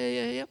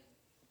 Yeah.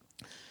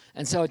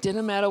 And so it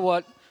didn't matter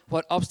what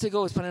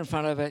obstacle was put in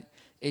front of it,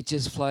 it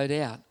just flowed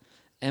out.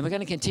 And we're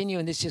going to continue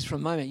in this just for a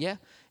moment, yeah?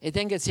 It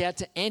then gets out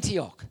to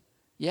Antioch.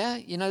 Yeah?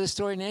 You know the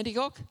story in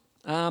Antioch?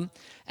 And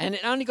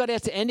it only got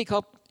out to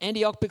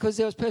Antioch because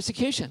there was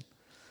persecution.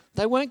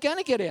 They weren't going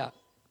to get out.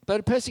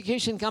 But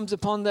persecution comes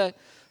upon the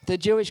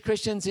Jewish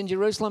Christians in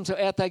Jerusalem, so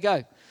out they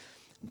go.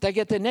 They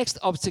get the next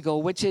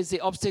obstacle, which is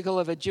the obstacle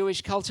of a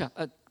Jewish culture.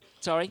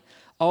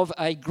 Of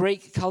a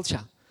Greek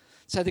culture.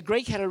 So the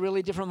Greek had a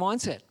really different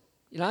mindset.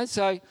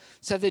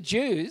 So the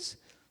Jews,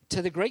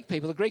 to the Greek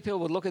people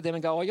would look at them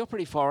and go, oh, you're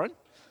pretty foreign.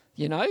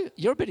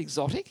 You're a bit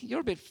exotic. You're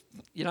a bit,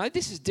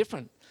 this is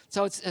different.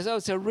 So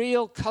it's a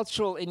real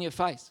cultural in your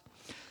face.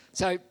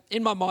 So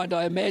in my mind,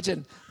 I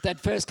imagine that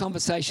first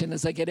conversation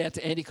as they get out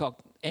to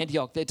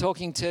Antioch. They're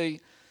talking to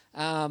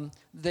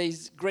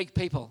these Greek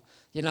people,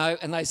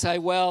 and they say,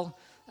 well,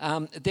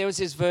 there was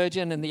this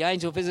virgin and the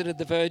angel visited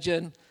the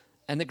virgin,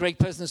 and the Greek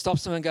person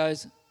stops them and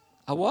goes,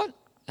 a what?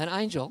 An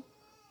angel?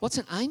 What's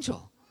an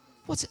angel?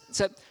 What's it?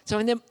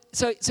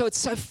 So it's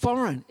so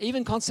foreign.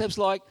 Even concepts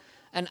like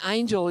an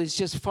angel is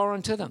just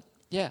foreign to them.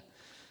 Yeah.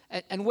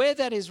 And where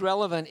that is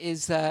relevant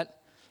is that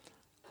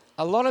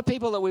a lot of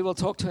people that we will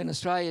talk to in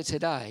Australia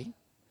today,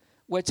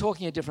 we're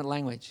talking a different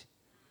language.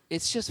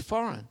 It's just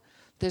foreign.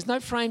 There's no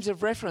frames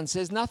of reference.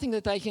 There's nothing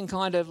that they can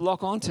kind of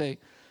lock onto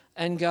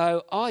and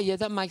go, oh, yeah,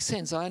 that makes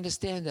sense. I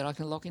understand that. I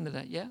can lock into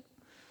that, yeah?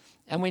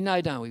 And we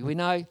know, don't we? We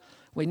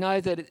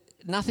know that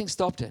nothing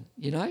stopped it,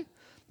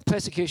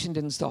 Persecution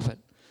didn't stop it.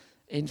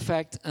 In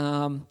fact,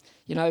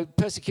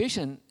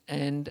 persecution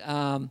and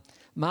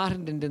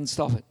martyrdom didn't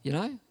stop it,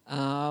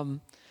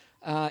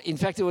 In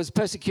fact, it was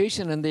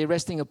persecution and the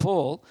arresting of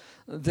Paul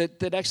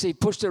that actually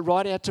pushed it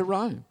right out to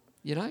Rome,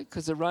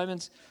 because the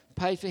Romans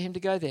paid for him to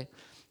go there.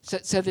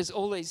 So there's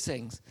all these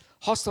things.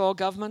 Hostile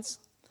governments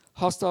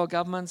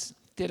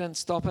didn't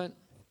stop it.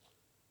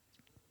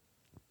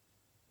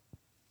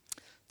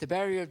 The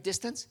barrier of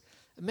distance.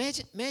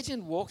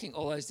 Imagine walking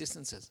all those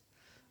distances.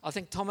 I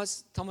think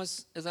Thomas,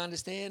 as I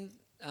understand,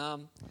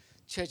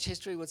 church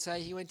history would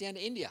say he went down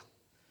to India.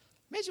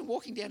 Imagine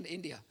walking down to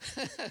India.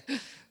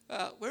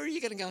 Where are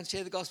you going to go and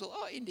share the gospel?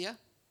 Oh, India.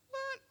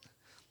 What?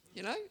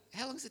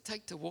 How long does it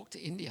take to walk to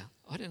India?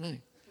 I don't know.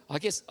 I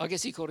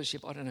guess he caught a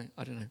ship. I don't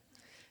know.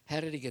 How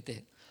did he get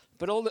there?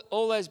 But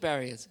all those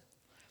barriers,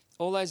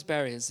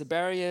 the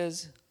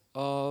barriers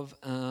of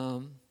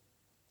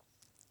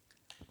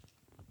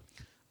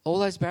all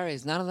those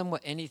barriers, none of them were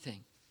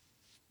anything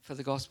for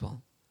the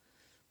gospel,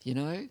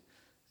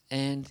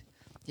 And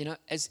you know,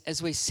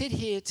 as we sit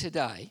here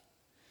today,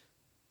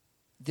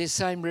 this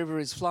same river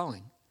is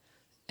flowing.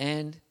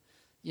 And,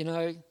 you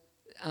know,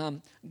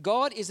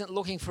 God isn't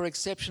looking for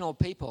exceptional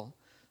people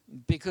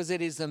because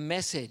it is the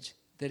message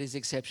that is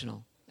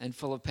exceptional and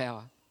full of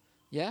power.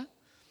 Yeah?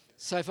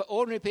 So for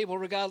ordinary people,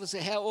 regardless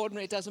of how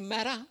ordinary, it doesn't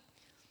matter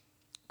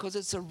because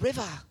it's a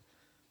river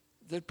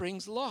that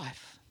brings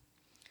life.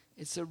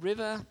 It's a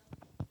river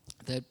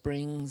that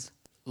brings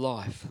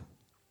life.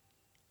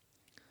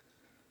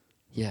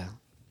 Yeah.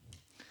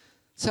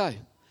 So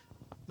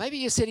maybe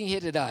you're sitting here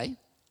today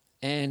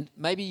and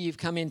maybe you've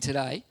come in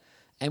today,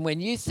 and when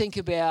you think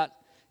about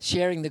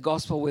sharing the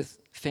gospel with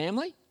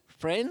family,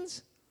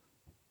 friends,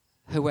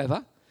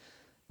 whoever,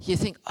 you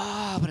think,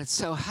 oh, but it's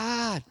so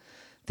hard.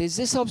 There's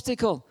this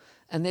obstacle,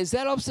 and there's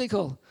that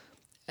obstacle,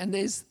 and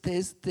there's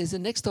the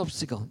next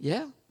obstacle,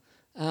 yeah?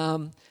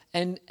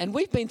 And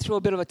we've been through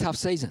a bit of a tough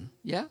season,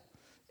 yeah?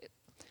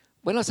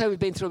 When I say we've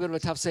been through a bit of a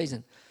tough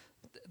season,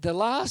 the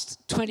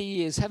last 20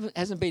 years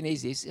hasn't been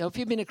easy. So if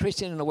you've been a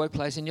Christian in a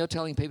workplace and you're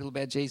telling people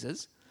about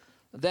Jesus,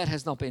 that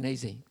has not been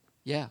easy,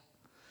 yeah?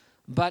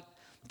 But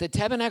the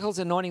tabernacle's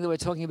anointing that we're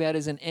talking about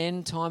is an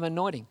end-time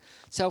anointing.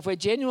 So if we're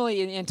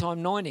genuinely in end-time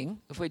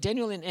anointing, if we're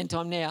genuinely in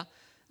end-time now,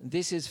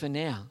 this is for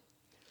now.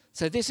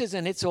 So this is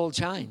an it's all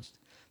changed.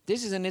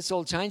 This is an it's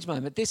all changed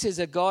moment. This is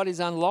a God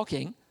is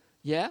unlocking,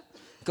 yeah?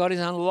 God is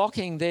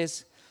unlocking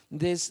this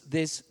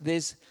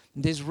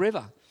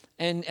river.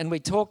 And we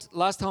talked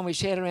last time we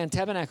shared around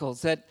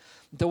tabernacles that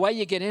the way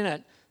you get in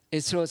it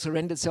is through a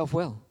surrendered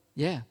self-will.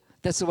 Yeah,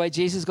 that's the way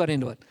Jesus got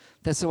into it.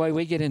 That's the way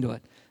we get into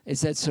it.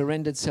 It's that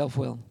surrendered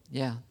self-will.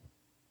 Yeah.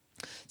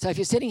 So if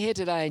you're sitting here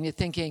today and you're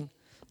thinking,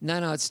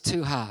 no, it's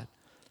too hard.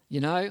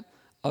 You know,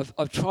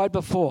 I've tried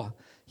before.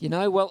 You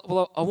know,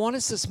 well, I want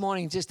us this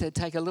morning just to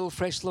take a little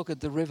fresh look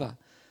at the river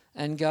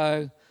and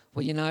go,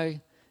 well, you know,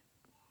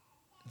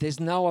 there's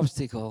no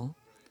obstacle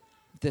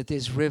that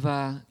this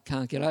river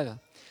can't get over.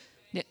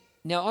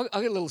 Now I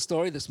got a little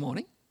story this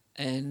morning,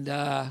 and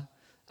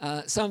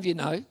some of you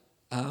know,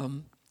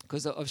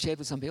 because I've shared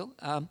with some people.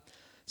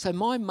 So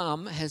my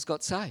mum has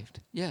got saved,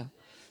 yeah.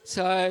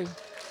 So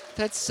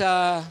that's,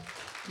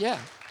 yeah.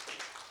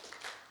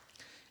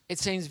 It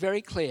seems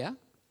very clear.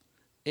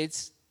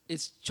 It's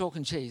chalk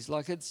and cheese.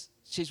 Like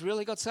she's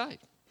really got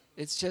saved.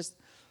 It's just,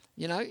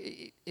 you know,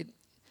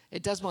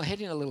 it does my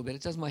head in a little bit.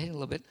 It does my head in a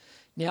little bit.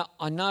 Now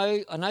I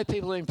know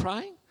people who've been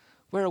praying.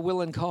 Where are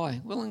Will and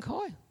Kai? Will and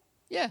Kai.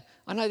 Yeah,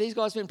 I know these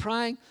guys have been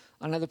praying.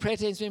 I know the prayer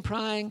team's been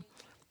praying.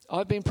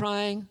 I've been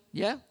praying,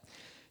 yeah.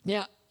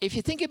 Now, if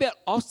you think about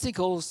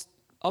obstacles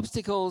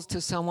to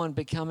someone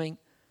becoming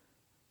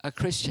a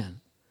Christian,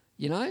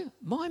 you know,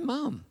 my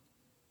mum,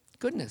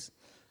 goodness.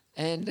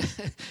 And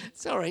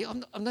sorry,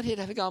 I'm not here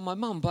to have a go on my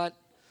mum, but,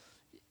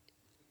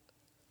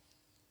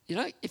 you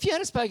know, if you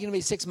had spoken to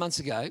me 6 months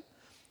ago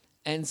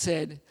and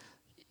said,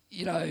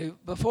 you know,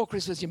 before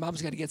Christmas your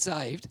mum's going to get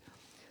saved,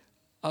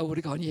 I would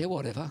have gone, yeah,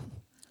 whatever.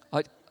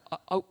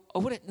 I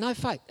would have, no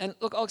faith. And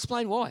look, I'll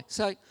explain why.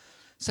 So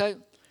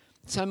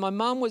my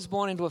mum was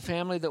born into a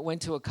family that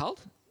went to a cult,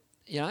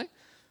 you know,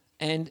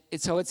 and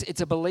it's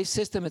a belief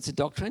system, it's a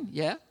doctrine,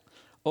 yeah.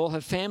 All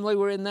her family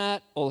were in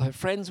that, all her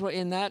friends were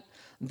in that.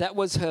 That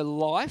was her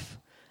life,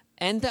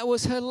 and that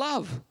was her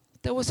love.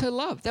 That was her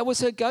love. That was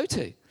her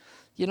go-to.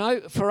 You know,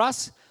 for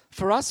us,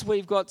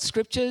 we've got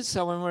scriptures.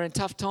 So when we're in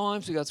tough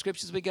times, we've got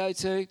scriptures we go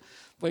to.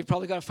 We've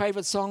probably got a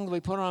favourite song that we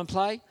put on and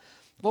play.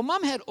 Well,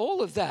 Mum had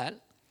all of that,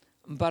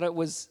 but it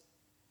was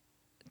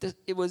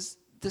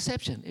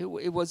deception.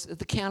 It was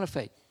the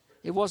counterfeit.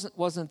 It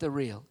wasn't the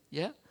real.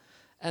 Yeah,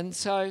 and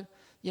so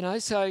you know,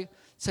 so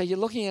you're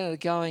looking at it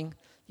going,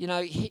 you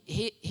know,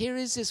 here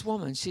is this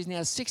woman. She's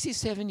now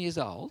 67 years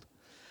old.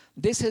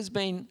 This has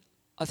been,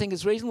 I think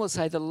it's reasonable to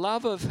say, the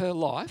love of her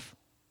life.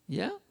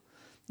 Yeah,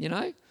 you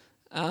know.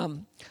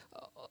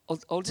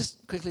 I'll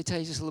just quickly tell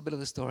you just a little bit of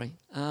the story.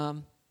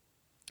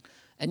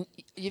 And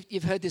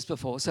you've heard this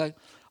before. So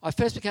I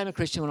first became a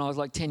Christian when I was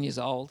like 10 years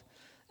old.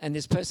 And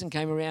this person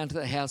came around to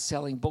the house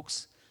selling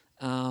books,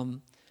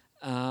 Bible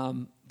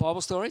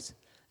stories.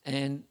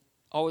 And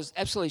I was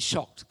absolutely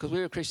shocked because we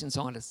were Christian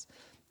Scientists.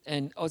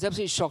 And I was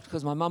absolutely shocked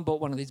because my mum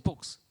bought one of these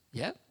books.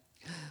 Yeah?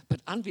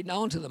 But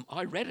unbeknown to them,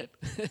 I read it.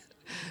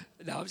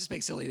 No, I'm just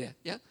being silly there.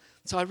 Yeah?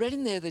 So I read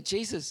in there that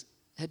Jesus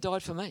had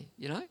died for me,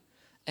 you know?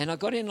 And I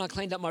got in and I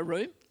cleaned up my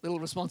room, little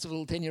responsible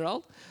little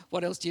 10-year-old.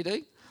 What else do you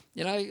do?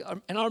 You know,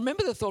 and I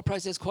remember the thought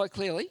process quite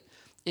clearly.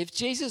 If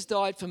Jesus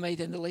died for me,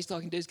 then the least I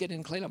can do is get in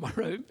and clean up my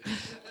room.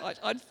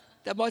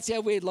 That might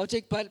sound weird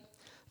logic, but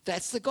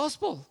that's the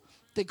gospel.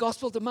 The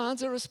gospel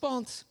demands a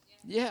response.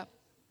 Yeah.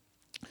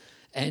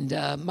 And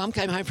Mum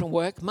came home from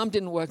work. Mum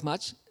didn't work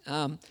much,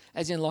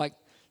 as in like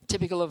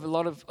typical of a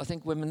lot of, I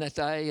think, women that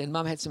day. And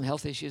Mum had some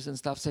health issues and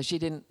stuff, so she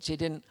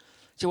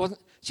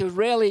was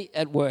rarely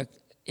at work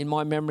in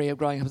my memory of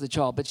growing up as a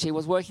child, but she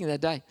was working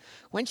that day.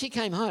 When she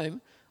came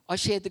home, I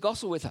shared the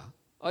gospel with her.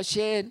 I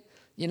shared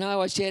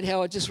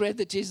how I just read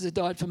that Jesus had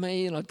died for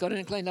me, and I'd got in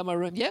and cleaned up my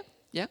room.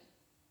 Yeah.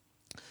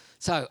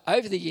 So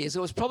over the years, it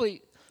was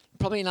probably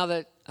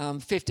another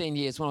 15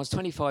 years. When I was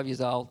 25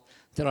 years old,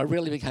 that I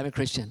really became a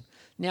Christian.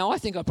 Now, I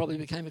think I probably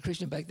became a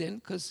Christian back then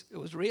because it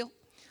was real.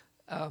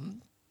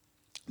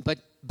 But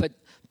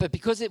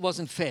because it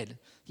wasn't fed,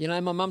 my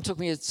mum took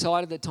me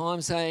aside at the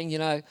time saying,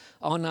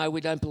 oh no,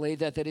 we don't believe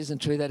that. That isn't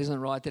true. That isn't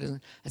right. That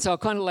isn't. And so I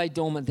kind of lay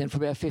dormant then for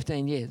about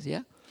 15 years.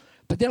 Yeah.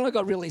 But then I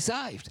got really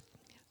saved,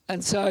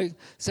 and so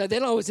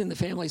then I was in the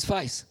family's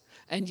face.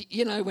 And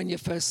when you're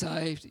first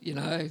saved,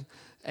 and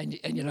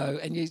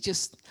you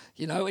just,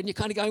 and you're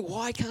kind of going,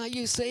 why can't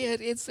you see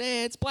it? It's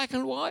there. It's black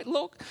and white.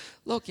 Look.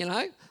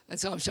 And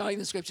so I'm showing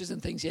the scriptures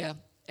and things. Yeah.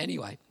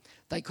 Anyway,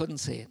 they couldn't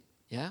see it.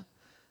 Yeah.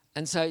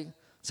 And so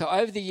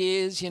over the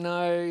years,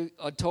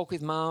 I'd talk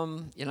with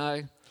Mum.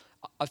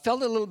 I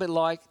felt a little bit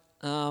like,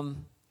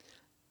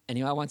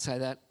 anyway, I won't say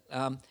that.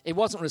 It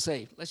wasn't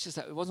received. Let's just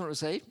say it wasn't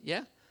received.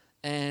 Yeah.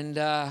 And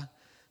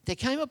there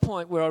came a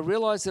point where I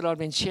realised that I'd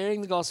been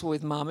sharing the gospel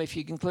with Mum, if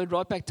you conclude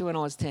right back to when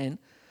I was 10,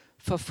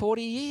 for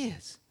 40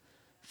 years.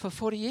 For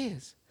 40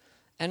 years.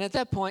 And at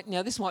that point,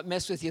 now this might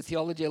mess with your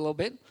theology a little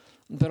bit,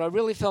 but I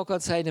really felt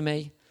God say to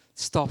me,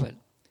 stop it.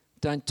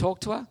 Don't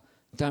talk to her.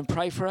 Don't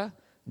pray for her.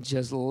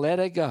 Just let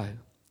her go.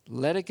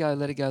 Let it go,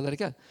 let it go, let it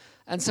go.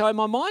 And so in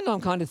my mind,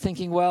 I'm kind of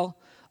thinking, well,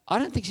 I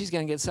don't think she's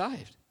going to get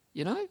saved,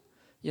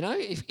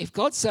 If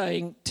God's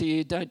saying to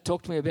you, don't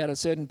talk to me about a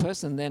certain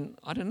person, then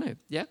I don't know,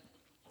 yeah?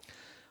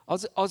 I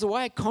was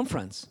away at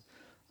conference,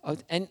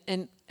 and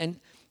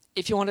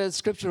if you want a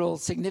scriptural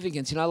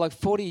significance, like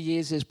 40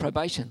 years is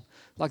probation.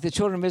 Like the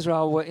children of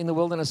Israel were in the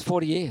wilderness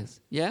 40 years,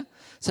 yeah?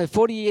 So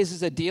 40 years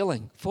is a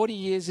dealing. 40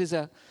 years is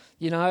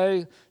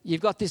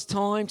you've got this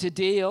time to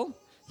deal.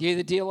 You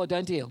either deal or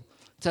don't deal.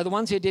 So the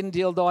ones who didn't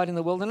deal died in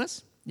the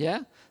wilderness, yeah?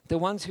 The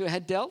ones who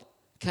had dealt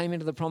came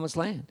into the promised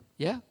land,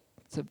 yeah?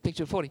 It's a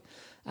picture of 40.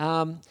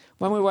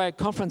 When we were at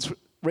conference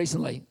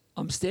recently,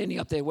 I'm standing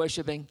up there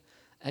worshipping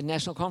at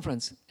national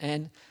conference,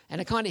 and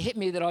it kind of hit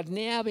me that I'd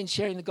now been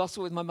sharing the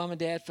gospel with my mum and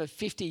dad for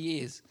 50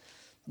 years.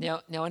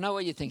 Now I know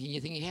what you're thinking.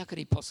 You're thinking, how could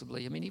he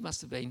possibly? I mean, he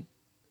must have been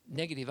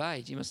negative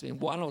age. He must have been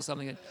 1 or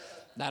something.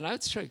 No,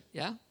 it's true,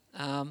 yeah?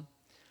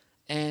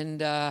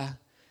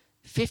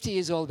 50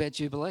 is all about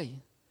Jubilee.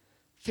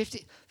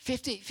 50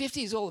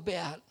 is all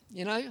about,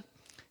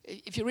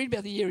 if you read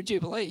about the year of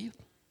Jubilee,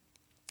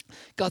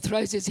 God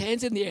throws his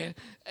hands in the air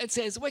and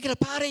says, we're going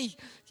to party,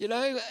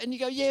 and you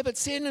go, yeah, but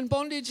sin and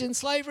bondage and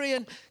slavery,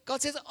 and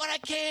God says, I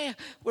don't care.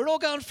 We're all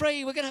going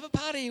free. We're going to have a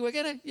party. We're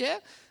going to, yeah?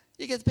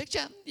 You get the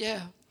picture?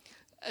 Yeah.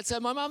 And so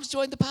my mum's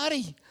joined the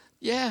party.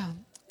 Yeah.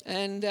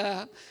 And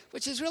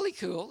which is really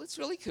cool. It's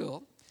really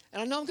cool.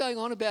 And I know I'm going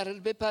on about it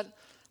a bit, but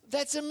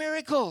that's a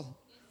miracle.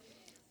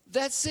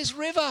 That's this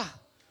river.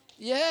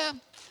 Yeah.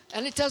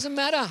 And it doesn't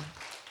matter.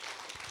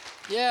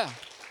 Yeah.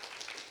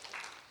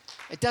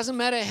 It doesn't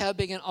matter how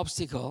big an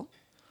obstacle,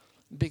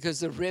 because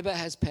the river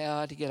has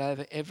power to get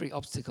over every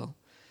obstacle.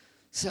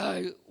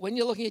 So when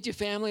you're looking at your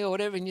family or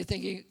whatever and you're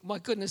thinking, my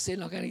goodness, they're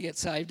not going to get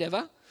saved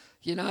ever,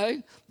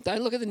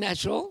 don't look at the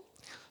natural.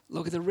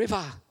 Look at the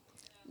river.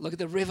 Look at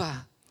the river.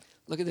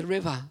 Look at the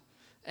river.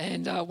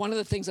 And one of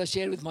the things I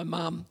shared with my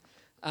mum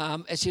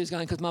as she was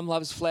going, because Mum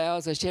loves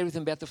flowers, I shared with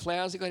them about the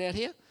flowers that got out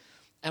here.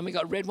 And we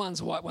got red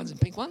ones, white ones and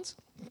pink ones.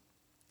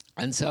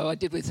 And so I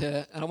did with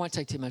her, and I won't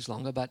take too much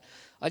longer, but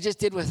I just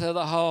did with her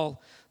the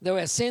whole, though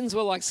our sins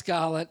were like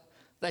scarlet,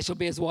 they shall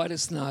be as white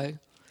as snow.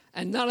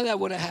 And none of that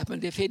would have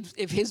happened if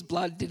his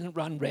blood didn't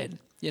run red,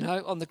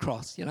 on the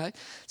cross,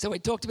 So we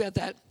talked about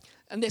that.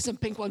 And there's some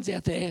pink ones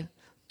out there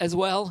as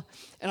well.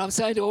 And I'm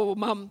saying to her, well,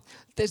 Mum,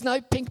 there's no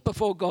pink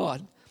before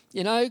God,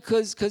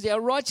 because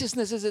our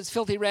righteousness is as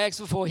filthy rags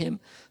before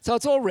him. So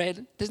it's all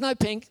red. There's no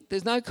pink.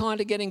 There's no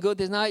kind of getting good.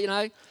 There's no,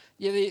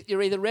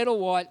 you're either red or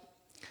white.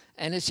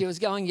 And as she was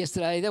going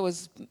yesterday, that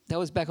was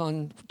back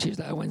on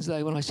Tuesday or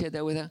Wednesday when I shared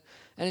that with her.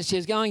 And as she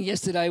was going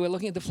yesterday, we're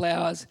looking at the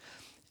flowers,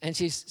 and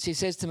she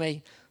says to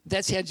me,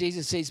 that's how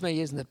Jesus sees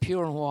me, isn't it?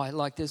 Pure and white,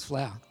 like this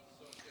flower.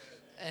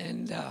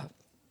 And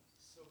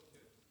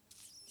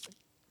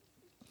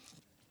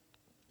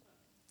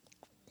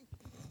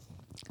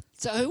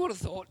so who would have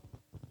thought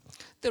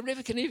the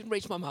river can even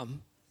reach my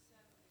mum?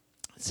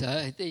 So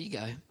there you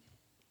go.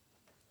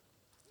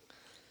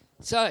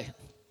 So,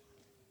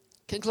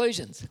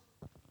 conclusions.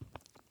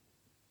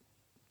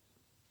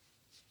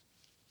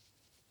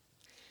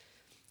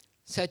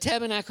 So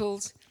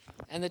tabernacles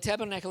and the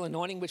tabernacle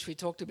anointing, which we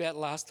talked about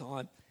last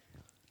time,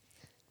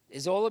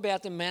 is all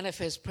about the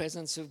manifest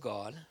presence of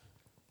God,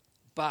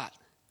 but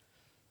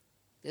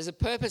there's a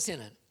purpose in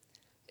it.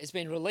 It's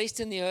been released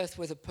in the earth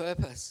with a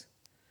purpose,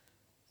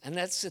 and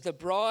that's that the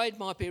bride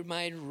might be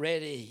made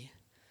ready.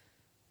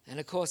 And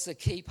of course, the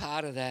key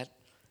part of that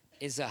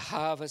is a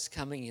harvest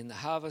coming in, the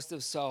harvest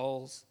of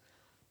souls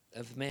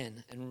of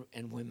men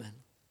and women.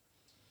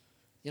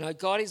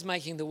 God is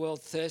making the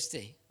world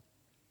thirsty.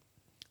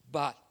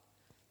 But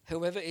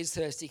whoever is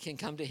thirsty can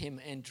come to him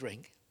and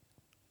drink.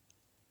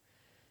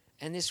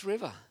 And this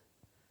river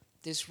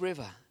is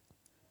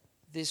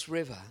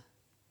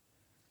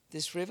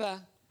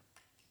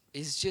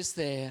just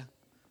there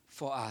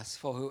for us,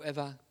 for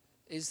whoever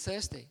is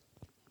thirsty.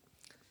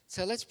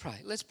 So let's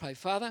pray. Let's pray.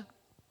 Father,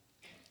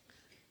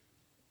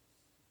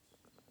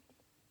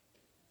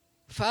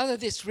 Father,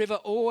 this river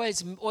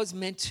always was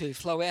meant to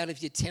flow out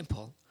of your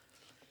temple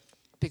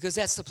because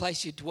that's the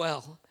place you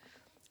dwell.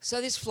 So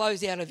this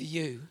flows out of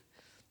you.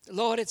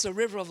 Lord, it's a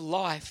river of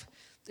life.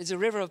 It's a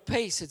river of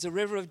peace. It's a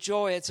river of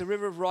joy. It's a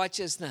river of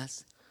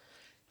righteousness.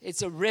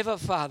 It's a river,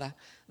 Father,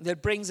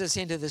 that brings us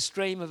into the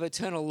stream of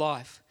eternal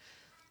life.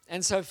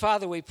 And so,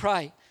 Father, we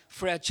pray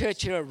for our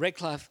church here at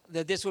Redcliffe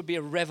that this would be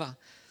a river.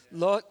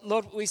 Lord,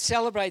 we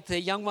celebrate the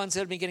young ones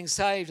that have been getting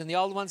saved and the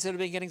old ones that have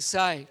been getting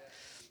saved.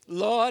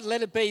 Lord,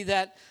 let it be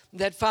that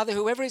Father,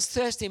 whoever is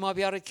thirsty might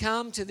be able to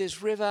come to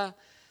this river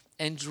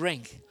and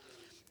drink.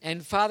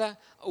 And Father,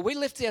 we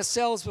lift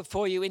ourselves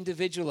before you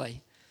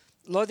individually.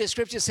 Lord, the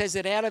scripture says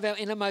that out of our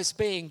innermost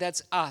being,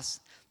 that's us,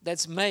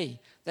 that's me,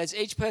 that's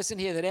each person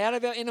here, that out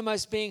of our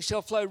innermost being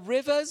shall flow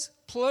rivers,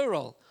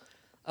 plural,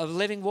 of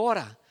living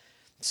water.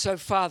 So,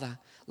 Father,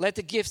 let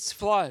the gifts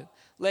flow.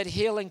 Let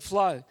healing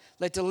flow.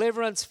 Let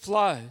deliverance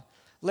flow.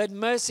 Let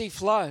mercy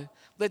flow.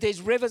 Let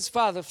these rivers,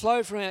 Father,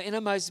 flow from our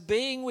innermost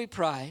being, we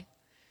pray.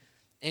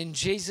 In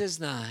Jesus'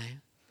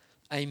 name,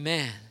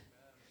 amen.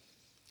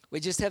 We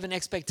just have an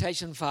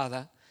expectation,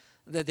 Father,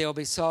 that there will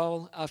be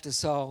soul after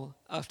soul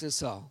after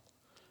soul.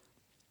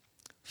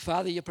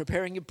 Father, you're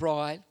preparing your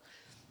bride.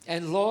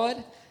 And Lord,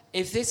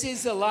 if this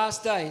is the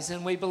last days,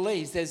 and we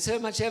believe there's so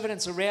much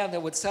evidence around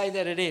that would say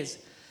that it is,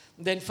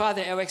 then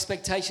Father, our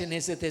expectation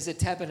is that there's a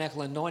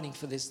tabernacle anointing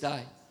for this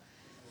day.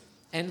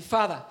 And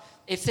Father,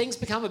 if things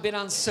become a bit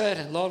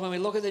uncertain, Lord, when we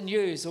look at the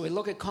news or we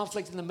look at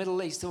conflict in the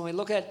Middle East or when we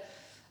look at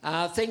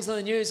things on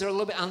the news that are a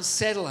little bit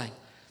unsettling,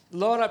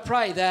 Lord, I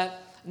pray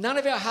that none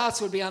of our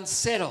hearts would be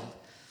unsettled,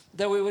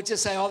 that we would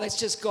just say, oh, that's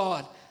just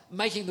God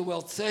making the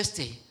world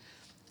thirsty.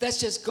 That's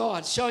just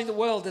God showing the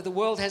world that the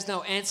world has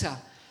no answer.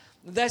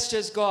 That's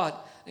just God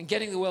and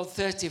getting the world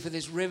thirsty for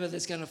this river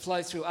that's going to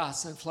flow through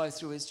us and flow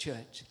through his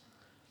church.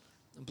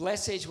 And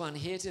bless each one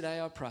here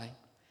today, I pray.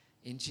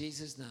 In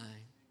Jesus' name,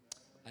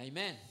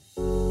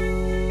 amen.